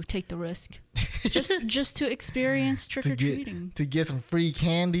to take the risk just to experience trick-or-treating. To get some free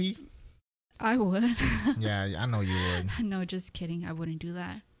candy? I would. Yeah, I know you would. No, just kidding. I wouldn't do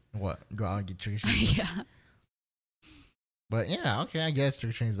that. What? Go out and get trick or treating? Yeah. But yeah, okay, I guess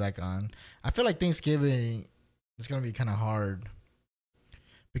trick or treating's back on. I feel like Thanksgiving is gonna be kind of hard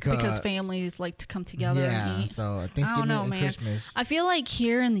Because families like to come together and eat. So Thanksgiving and Christmas. I feel like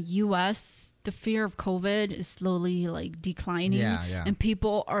here in the U.S., the fear of COVID is slowly like declining. Yeah. And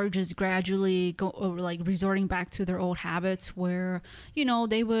people are just gradually resorting back to their old habits where,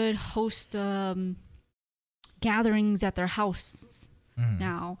 they would host gatherings at their house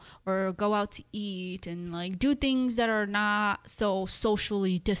now, or go out to eat and like do things that are not so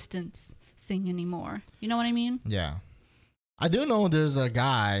socially distancing anymore. You know what I mean? Yeah. I do know there's a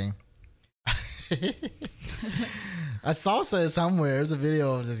guy. I saw somewhere. There's a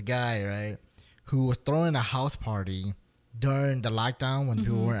video of this guy, right, who was throwing a house party during the lockdown when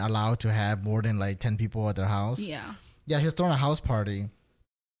people weren't allowed to have more than like 10 people at their house. Yeah. Yeah, he was throwing a house party,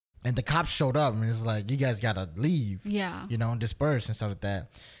 and the cops showed up and it's like, you guys gotta leave. Yeah. Disperse and stuff like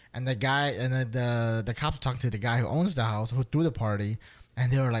that. And the guy and the cops talked to the guy who owns the house, who threw the party,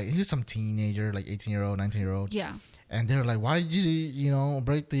 and they were like, he's some teenager, like 18-year-old, 19-year-old. Yeah. And they're like, why did you,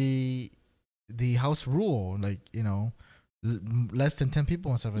 break the house rule? Like, less than 10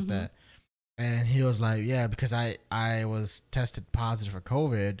 people and stuff like that. And he was like, yeah, because I was tested positive for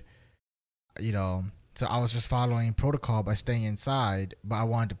COVID, so I was just following protocol by staying inside, but I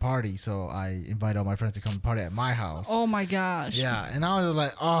wanted to party. So I invited all my friends to come party at my house. Oh my gosh. Yeah. And I was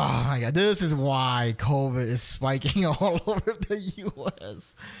like, oh my God, this is why COVID is spiking all over the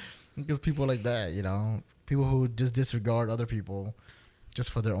U.S. Because people like that, people who just disregard other people just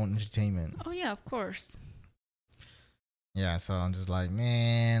for their own entertainment. Oh yeah, of course. Yeah, so I'm just like,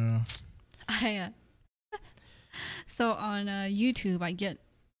 man. So on YouTube, I get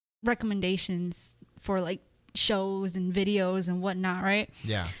recommendations for like shows and videos and whatnot, right?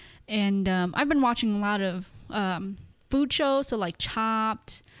 Yeah. And I've been watching a lot of food shows, so like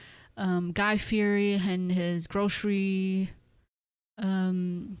Chopped, Guy Fieri and his grocery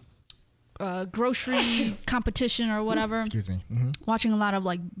competition or whatever. Excuse me. Watching a lot of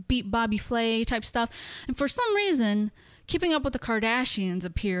like Beat Bobby Flay type stuff, and for some reason, Keeping Up with the Kardashians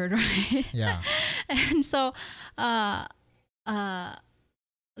appeared, right? Yeah. And so,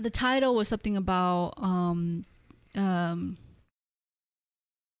 the title was something about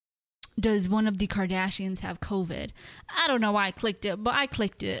does one of the Kardashians have COVID? I don't know why I clicked it, but I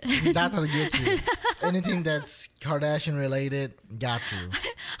clicked it. That's how to get you. Anything that's Kardashian related, got you.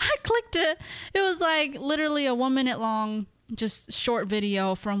 I clicked it. It was like literally a 1 minute long, just short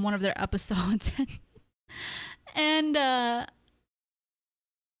video from one of their episodes. And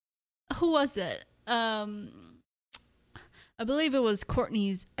who was it? I believe it was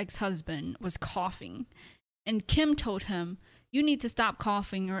Kourtney's ex-husband was coughing, and Kim told him, you need to stop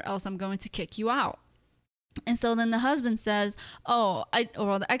coughing or else I'm going to kick you out. And so then the husband says,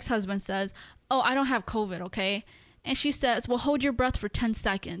 the ex-husband says, I don't have COVID, okay? And she says, well, hold your breath for 10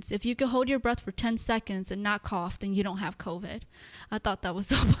 seconds. If you can hold your breath for 10 seconds and not cough, then you don't have COVID. I thought that was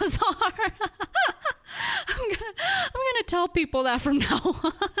so bizarre. I'm gonna tell people that from now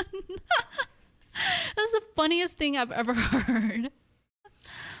on. That's the funniest thing I've ever heard.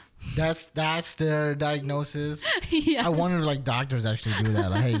 That's their diagnosis. Yes. I wonder if like doctors actually do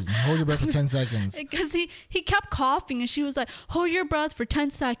that. Like, hey, hold your breath for 10 seconds. Because he kept coughing, and she was like, hold your breath for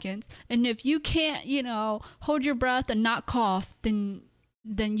 10 seconds. And if you can't, hold your breath and not cough, then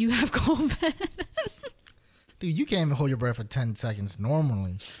you have COVID. Dude, you can't even hold your breath for 10 seconds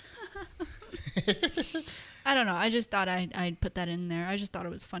normally. I don't know. I just thought I'd put that in there. I just thought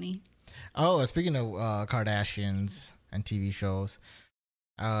it was funny. Oh, speaking of Kardashians and TV shows,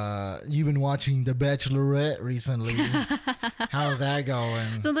 you've been watching The Bachelorette recently. How's that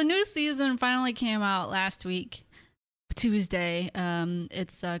going? So the new season finally came out last week, Tuesday.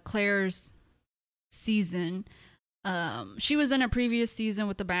 It's Claire's season. She was in a previous season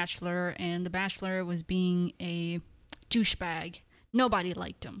with The Bachelor, and The Bachelor was being a douchebag. Nobody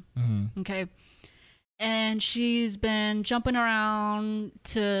liked him. Mm-hmm. Okay. And she's been jumping around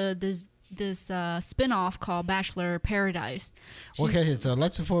to this spin-off called Bachelor Paradise. Okay, so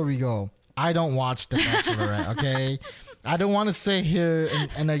before we go, I don't watch The Bachelorette, okay? I don't want to sit here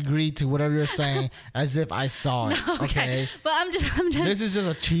and agree to whatever you're saying as if I saw it, okay? But I'm just. This is just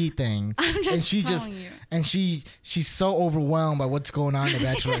a cheat thing. I'm just telling you. And she's so overwhelmed by what's going on in The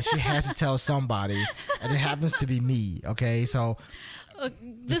Bachelorette, she has to tell somebody, and it happens to be me, okay? So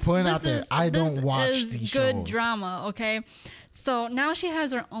just putting it out there, I don't watch these shows. Good drama, okay? So now she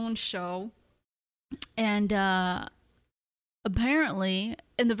has her own show, and apparently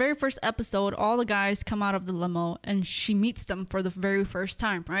in the very first episode, all the guys come out of the limo and she meets them for the very first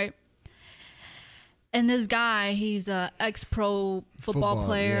time, right? And this guy, he's a ex-pro football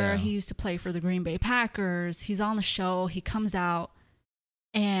player. Yeah. He used to play for the Green Bay Packers. He's on the show. He comes out,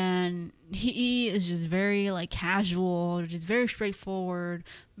 and he is just very like casual, just very straightforward,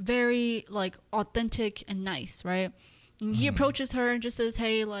 very like authentic and nice, right? And he approaches her and just says,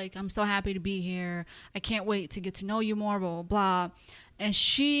 "Hey, like, I'm so happy to be here. I can't wait to get to know you more, blah, blah, blah." And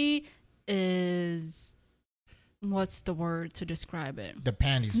she is, what's the word to describe it? The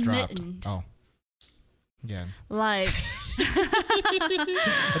panties Smitten. dropped. Oh. Yeah. Like,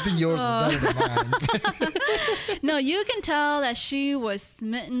 I think yours was better than mine. no, you can tell that she was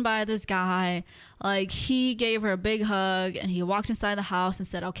smitten by this guy. Like, he gave her a big hug and he walked inside the house and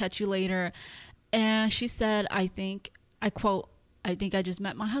said, "I'll catch you later." And she said, I quote, "I think I just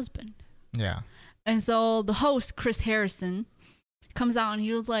met my husband." Yeah. And so the host, Chris Harrison, comes out and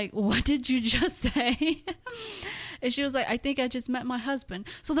he was like, "What did you just say?" And she was like, "I think I just met my husband."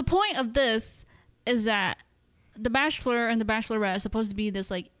 So the point of this is that The Bachelor and The Bachelorette is supposed to be this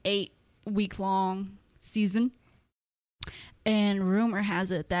like 8-week-long season. And rumor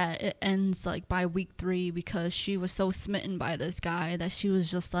has it that it ends like by week 3 because she was so smitten by this guy that she was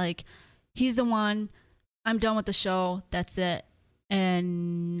just like, "He's the one. I'm done with the show. That's it."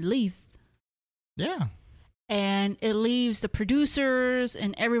 And leaves. Yeah. And it leaves the producers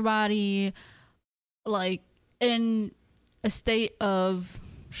and everybody like in a state of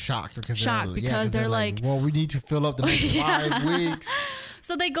Shocked because they're like, well, we need to fill up the next 5 weeks.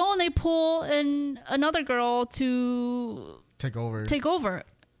 So they go and they pull in another girl to Take over.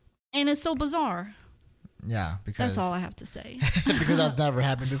 And it's so bizarre. Yeah, because That's all I have to say. because that's never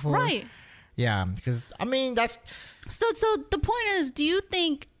happened before. Right. Yeah, because I mean that's So the point is, do you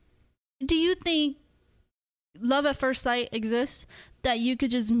think love at first sight exists? That you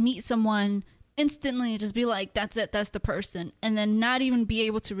could just meet someone instantly and just be like, "That's it, that's the person," and then not even be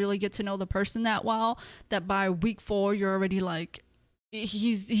able to really get to know the person that well, that by week 4 you're already like,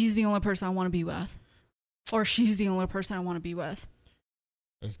 he's the only person I want to be with, or she's the only person I want to be with.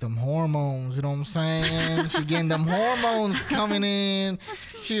 it's them hormones, you know what I'm saying? She getting them hormones coming in.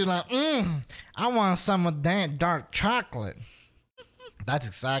 She's like, I want some of that dark chocolate. That's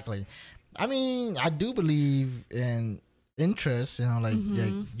exactly. I mean, I do believe in interest, you know, like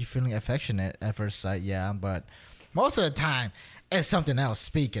you feeling affectionate at first sight, yeah, but most of the time it's something else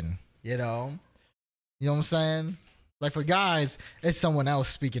speaking, you know what I'm saying? Like for guys, it's someone else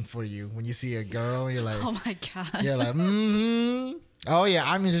speaking for you. When you see a girl, you're like, Oh my gosh. you're like, oh yeah,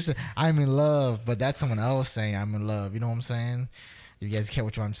 I'm interested, I'm in love, but that's someone else saying I'm in love, you know what I'm saying? You guys get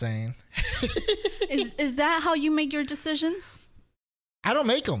what I'm saying? Is that how you make your decisions? I don't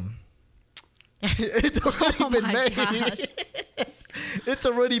make them. It's already been made. Gosh. It's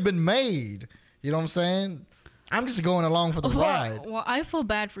already been made. You know what I'm saying? I'm just going along for the ride. Well, I feel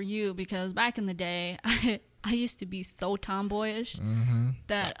bad for you because back in the day, I used to be so tomboyish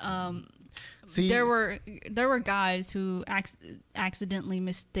that See, there were guys who accidentally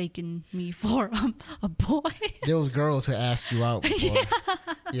mistaken me for a boy. There was girls who asked you out before.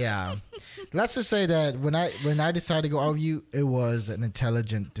 Yeah. Let's just say that when I decided to go out with you, it was an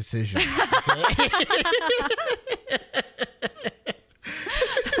intelligent decision. Okay?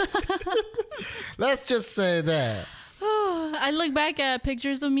 Let's just say that. I look back at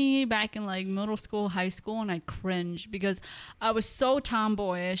pictures of me back in like middle school, high school, and I cringe because I was so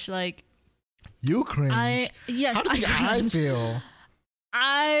tomboyish. Like, You cringe. Yes, How do you think I feel?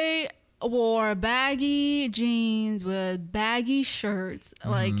 I wore baggy jeans with baggy shirts.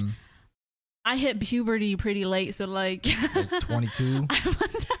 Like, I hit puberty pretty late, so like 22.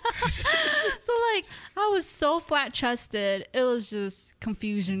 I was so flat chested. It was just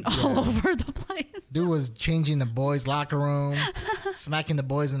confusion all over the place. Dude was changing the boys' locker room, smacking the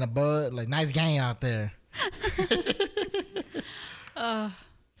boys in the butt. Like, nice gang out there.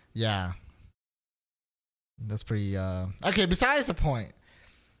 Yeah. That's pretty, okay, besides the point.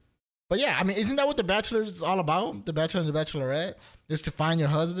 But yeah, I mean, isn't that what The Bachelor is all about? The Bachelor and The Bachelorette? Is to find your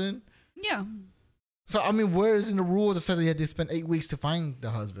husband? Yeah. So, I mean, where is in the rules that says that you had to spend 8 weeks to find the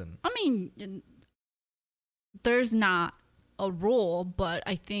husband? I mean, there's not a rule, but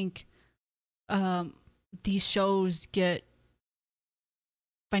I think these shows get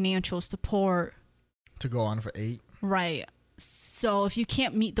financial support. To go on for 8? Right. So if you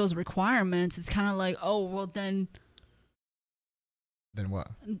can't meet those requirements, it's kind of like, oh, well, then what?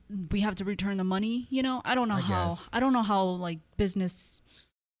 we have to return the money. You know, I don't know I don't know how like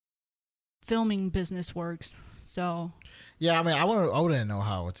filming business works. So yeah, I mean, I wouldn't know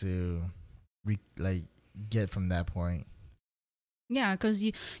how to get from that point. Yeah, because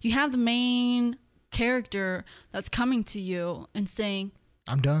you have the main character that's coming to you and saying,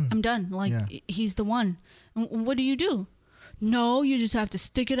 I'm done. Like, he's the one. And what do? No, you just have to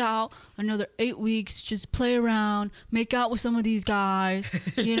stick it out another 8 weeks. Just play around, make out with some of these guys,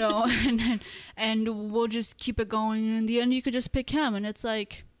 and we'll just keep it going. And in the end, you could just pick him. And it's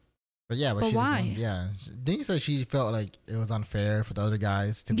like, but she why? Didn't you say she felt like it was unfair for the other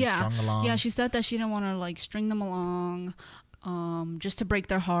guys to be strung along? Yeah, she said that she didn't want to like string them along, just to break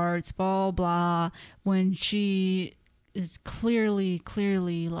their hearts, blah blah. When she is clearly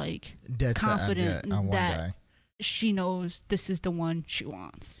like dead confident on one that guy. She knows this is the one she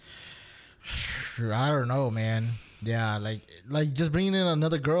wants. I don't know, man. Yeah, like just bringing in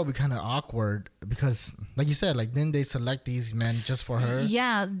another girl would be kind of awkward because, like you said, like didn't they select these men just for her?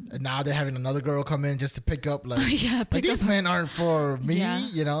 Yeah. And now they're having another girl come in just to pick up like, these men aren't for me. I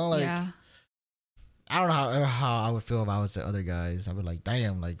don't know how I would feel if I was the other guys. I would like,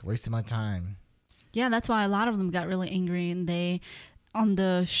 damn, like wasting my time. Yeah, that's why a lot of them got really angry, and they. On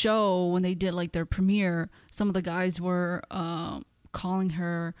the show, when they did like their premiere, some of the guys were calling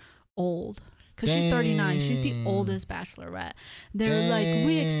her old because she's 39. She's the oldest bachelorette. They're like,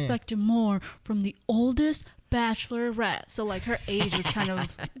 we expected more from the oldest bachelorette. So like her age was kind of,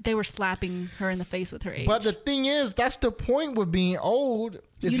 they were slapping her in the face with her age. But the thing is, that's the point with being old.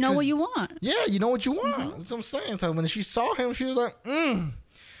 You know what you want. Yeah, you know what you want. Mm-hmm. That's what I'm saying. So when she saw him, she was like,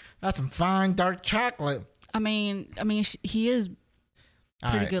 that's some fine dark chocolate. I mean, he is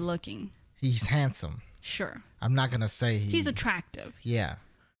pretty good looking. He's handsome. Sure. I'm not going to say he's attractive. Yeah.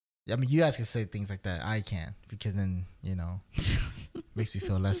 I mean, you guys can say things like that. I can't because then, makes me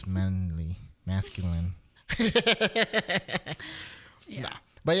feel less masculine. Yeah. Nah.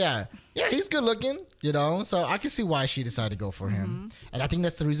 But yeah, he's good looking, so I can see why she decided to go for him. And I think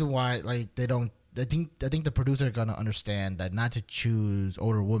that's the reason why, like, they don't, I think the producer are going to understand that not to choose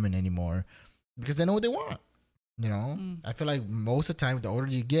older women anymore because they know what they want. I feel like most of the time, the older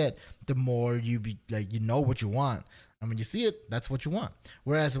you get, the more you be like, what you want. And when you see it, that's what you want.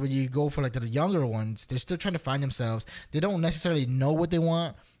 Whereas when you go for like the younger ones, they're still trying to find themselves. They don't necessarily know what they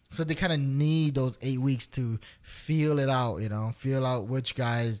want. So they kind of need those 8 weeks to feel it out, feel out which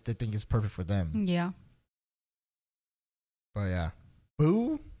guys they think is perfect for them. Yeah. But yeah.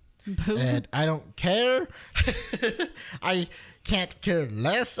 Boo. And I don't care. I can't care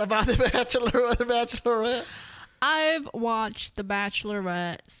less about The Bachelor or The Bachelorette. I've watched The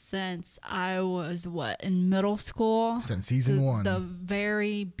Bachelorette since I was, in middle school? Since season 1. The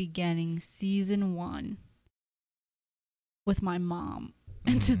very beginning, season 1, with my mom.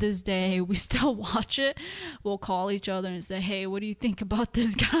 And to this day, we still watch it. We'll call each other and say, hey, what do you think about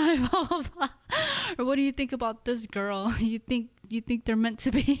this guy? Blah, blah, blah. Or what do you think about this girl? You think they're meant to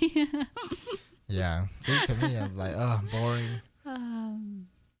be? Yeah. See, to me, I was like, boring.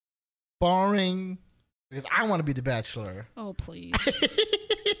 Boring. Because I want to be the Bachelor. Oh, please.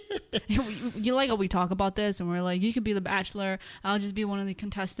 You like how we talk about this and we're like, you could be the Bachelor, I'll just be one of the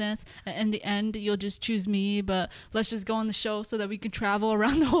contestants, and in the end you'll just choose me, but let's just go on the show so that we can travel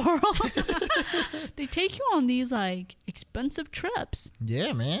around the world. They take you on these like expensive trips.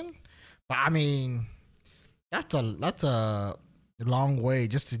 Yeah, man. But I mean, that's a long way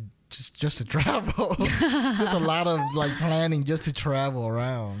just to travel. There's a lot of like planning just to travel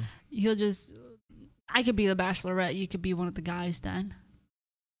around. I could be the Bachelorette, you could be one of the guys then.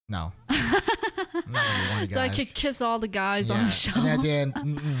 No. I'm not gonna be one of the guys. So I could kiss all the guys on the show. And at the end,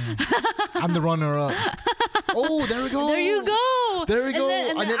 I'm the runner-up. Oh, there we go. There you go. There we go.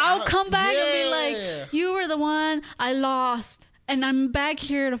 And then I'll come back and be like, you were the one, I lost, and I'm back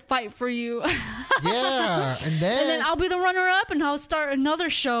here to fight for you. Yeah. And then I'll be the runner-up and I'll start another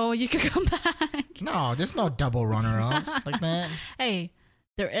show. You can come back. No, there's no double runner-ups like that. Hey.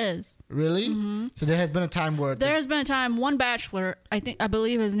 There is. Really? Mm-hmm. So there has been a time where... There has been a time, one Bachelor, I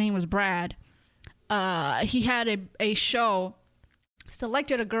believe his name was Brad. He had a show,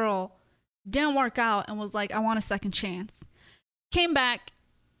 selected a girl, didn't work out, and was like, I want a second chance. Came back,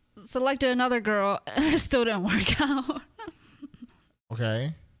 selected another girl, and it still didn't work out.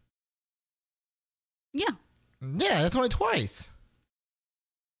 Okay. Yeah. Yeah, that's only twice.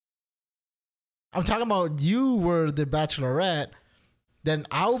 I'm talking about you were the Bachelorette... Then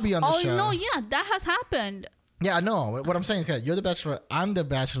I'll be on the show. Oh, no, yeah, that has happened. Yeah, I know. What I'm saying is that you're the Bachelor, I'm the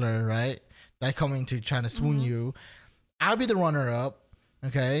Bachelor, right? That coming to trying to swoon you. I'll be the runner-up,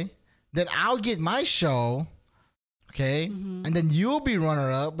 okay? Then I'll get my show, okay? And then you'll be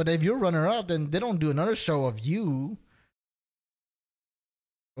runner-up. But if you're runner-up, then they don't do another show of you.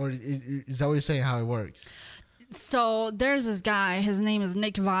 Or is that what you're saying, how it works? So there's this guy. His name is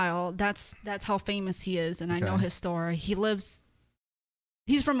Nick Viall. That's how famous he is, and I know his story.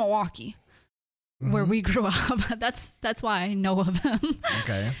 He's from Milwaukee. where we grew up. That's why I know of him.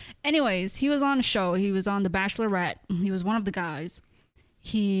 Okay. Anyways, he was on a show. He was on The Bachelorette. He was one of the guys.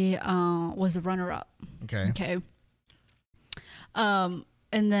 He was a runner-up. Okay. Okay. And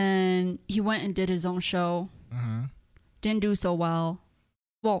then he went and did his own show. Mm-hmm. Didn't do so well.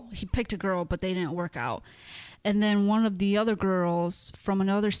 Well, he picked a girl, but they didn't work out. And then one of the other girls from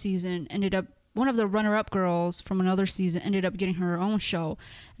another season one of the runner-up girls from another season ended up getting her own show.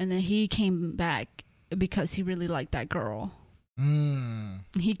 And then he came back because he really liked that girl.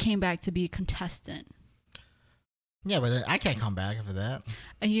 He came back to be a contestant. Yeah, but then I can't come back after that.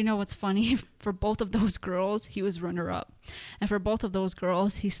 And you know what's funny? For both of those girls, he was runner-up. And for both of those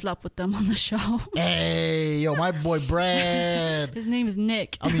girls, he slept with them on the show. Hey, yo, my boy Brad. His name is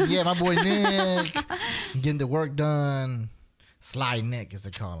Nick. I mean, yeah, my boy Nick. Getting the work done. Sly Nick, as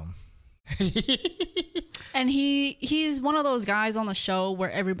they call him. And he's one of those guys on the show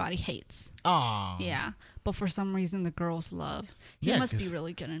where everybody hates. Oh. Yeah. But for some reason, the girls love. He must be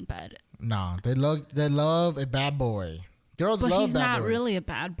really good in bed. No, they love a bad boy. Girls love bad boys. But he's not really a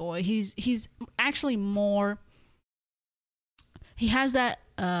bad boy. He's actually more. He has that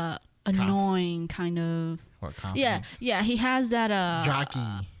annoying kind of. What, confidence? Yeah. He has that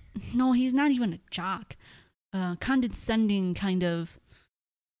jockey. No, he's not even a jock. Condescending kind of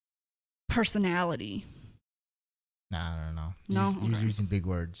personality. Nah, I don't know. No, He's using big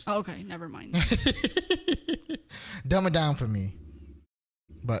words. Oh, okay, never mind. Dumb it down for me.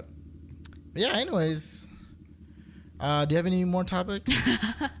 But yeah, anyways. Do you have any more topics?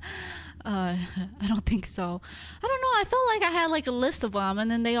 I don't think so. I don't know. I felt like I had like a list of them,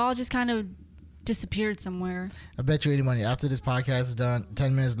 and then they all just kind of disappeared somewhere. I bet you any money. After this podcast is done,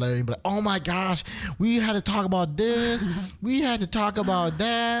 10 minutes later, you'll be like, oh my gosh, we had to talk about this. We had to talk about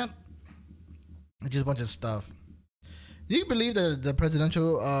that. It's just a bunch of stuff. Do you believe that the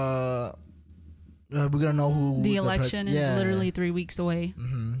presidential, we're going to know who... The election is literally 3 weeks away.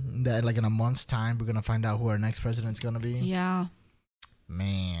 Mm-hmm. That like in a month's time, we're going to find out who our next president's going to be. Yeah.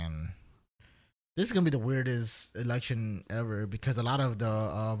 Man. This is going to be the weirdest election ever because a lot of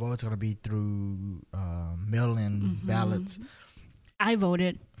the votes are going to be through mail-in ballots. I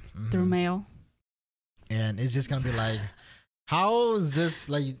voted through mail. And it's just going to be like, how is this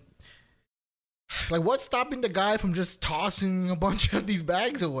like what's stopping the guy from just tossing a bunch of these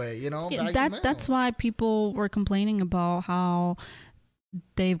bags away, you know? Yeah, that's why people were complaining about how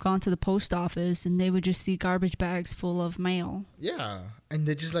they've gone to the post office and they would just see garbage bags full of mail. Yeah. And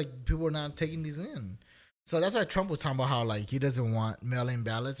they're just like, people are not taking these in. So that's why Trump was talking about how like he doesn't want mail-in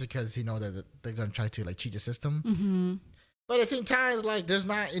ballots because he knows that they're going to try to like cheat the system. Mm-hmm. But at the same time, it's like there's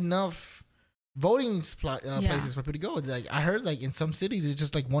not enough voting places for people to go. Like I heard like in some cities, it's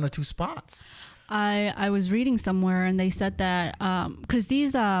just like 1 or 2 spots. I was reading somewhere and they said that because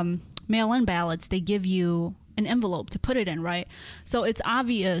these mail-in ballots, they give you an envelope to put it in, right? So it's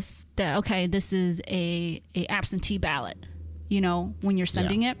obvious that, okay, this is a absentee ballot, you know, when you're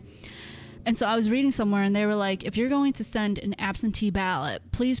sending it. And so I was reading somewhere and they were like, if you're going to send an absentee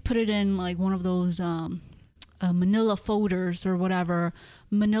ballot, please put it in like one of those manila folders or whatever,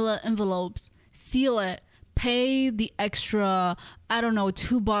 manila envelopes, seal it, pay the extra, I don't know,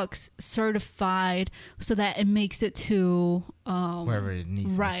 $2 certified so that it makes it to wherever it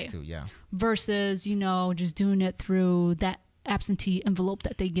needs to, yeah. Versus, you know, just doing it through that absentee envelope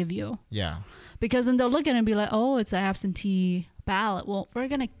that they give you. Yeah. Because then they'll look at it and be like, oh, it's an absentee ballot. Well, we're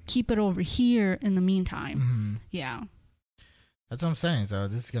going to keep it over here in the meantime. Mm-hmm. Yeah. That's what I'm saying. So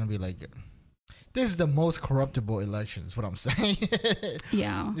this is going to be like... This is the most corruptible election, is what I'm saying.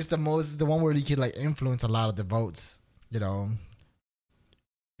 Yeah. It's the one where you can like influence a lot of the votes, you know.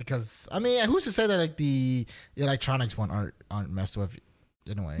 Because I mean, who's to say that like the electronics one aren't messed with,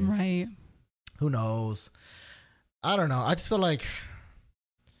 anyways? Right. Who knows? I don't know. I just feel like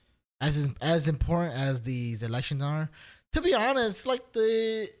as important as these elections are, to be honest, like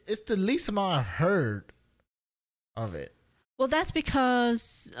it's the least amount I've heard of it. Well, that's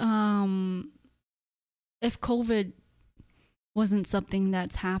because if COVID wasn't something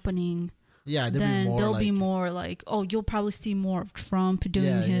that's happening, then there'll be more like, oh, you'll probably see more of Trump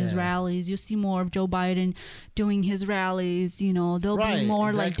doing his rallies. You'll see more of Joe Biden doing his rallies. You know, there'll be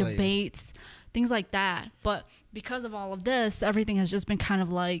more like debates, things like that. But because of all of this, everything has just been kind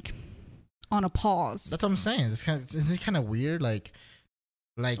of like on a pause. That's what I'm saying. It's kind of weird. Like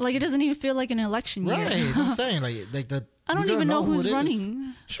it doesn't even feel like an election year. Right. That's what I'm saying. I don't even know who's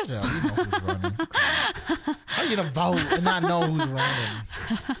running. Shut up. You know who's running. How are you going to vote and not know who's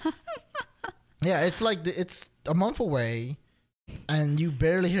running? Yeah, it's like it's a month away and you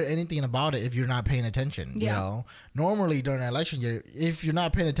barely hear anything about it if you're not paying attention. You know, normally during an election year, if you're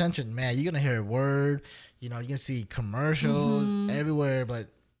not paying attention, man, you're gonna hear a word. You know, you can see commercials everywhere, but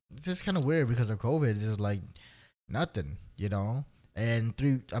it's just kind of weird because of COVID. It's just like nothing, you know. And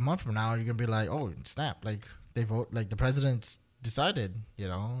a month from now, you're gonna be like, oh, snap! Like they vote, like the president's decided, you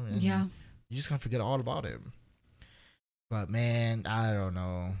know. And you're just gonna forget all about it. But man, I don't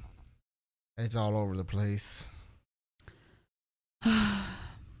know. It's all over the place.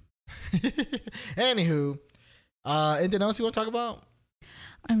 Anywho, anything else you want to talk about?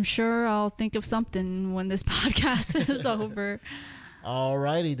 I'm sure I'll think of something when this podcast is over.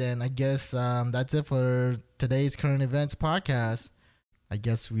 Alrighty then. I guess that's it for today's Current Events podcast. I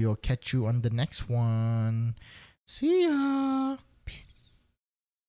guess we'll catch you on the next one. See ya. Peace.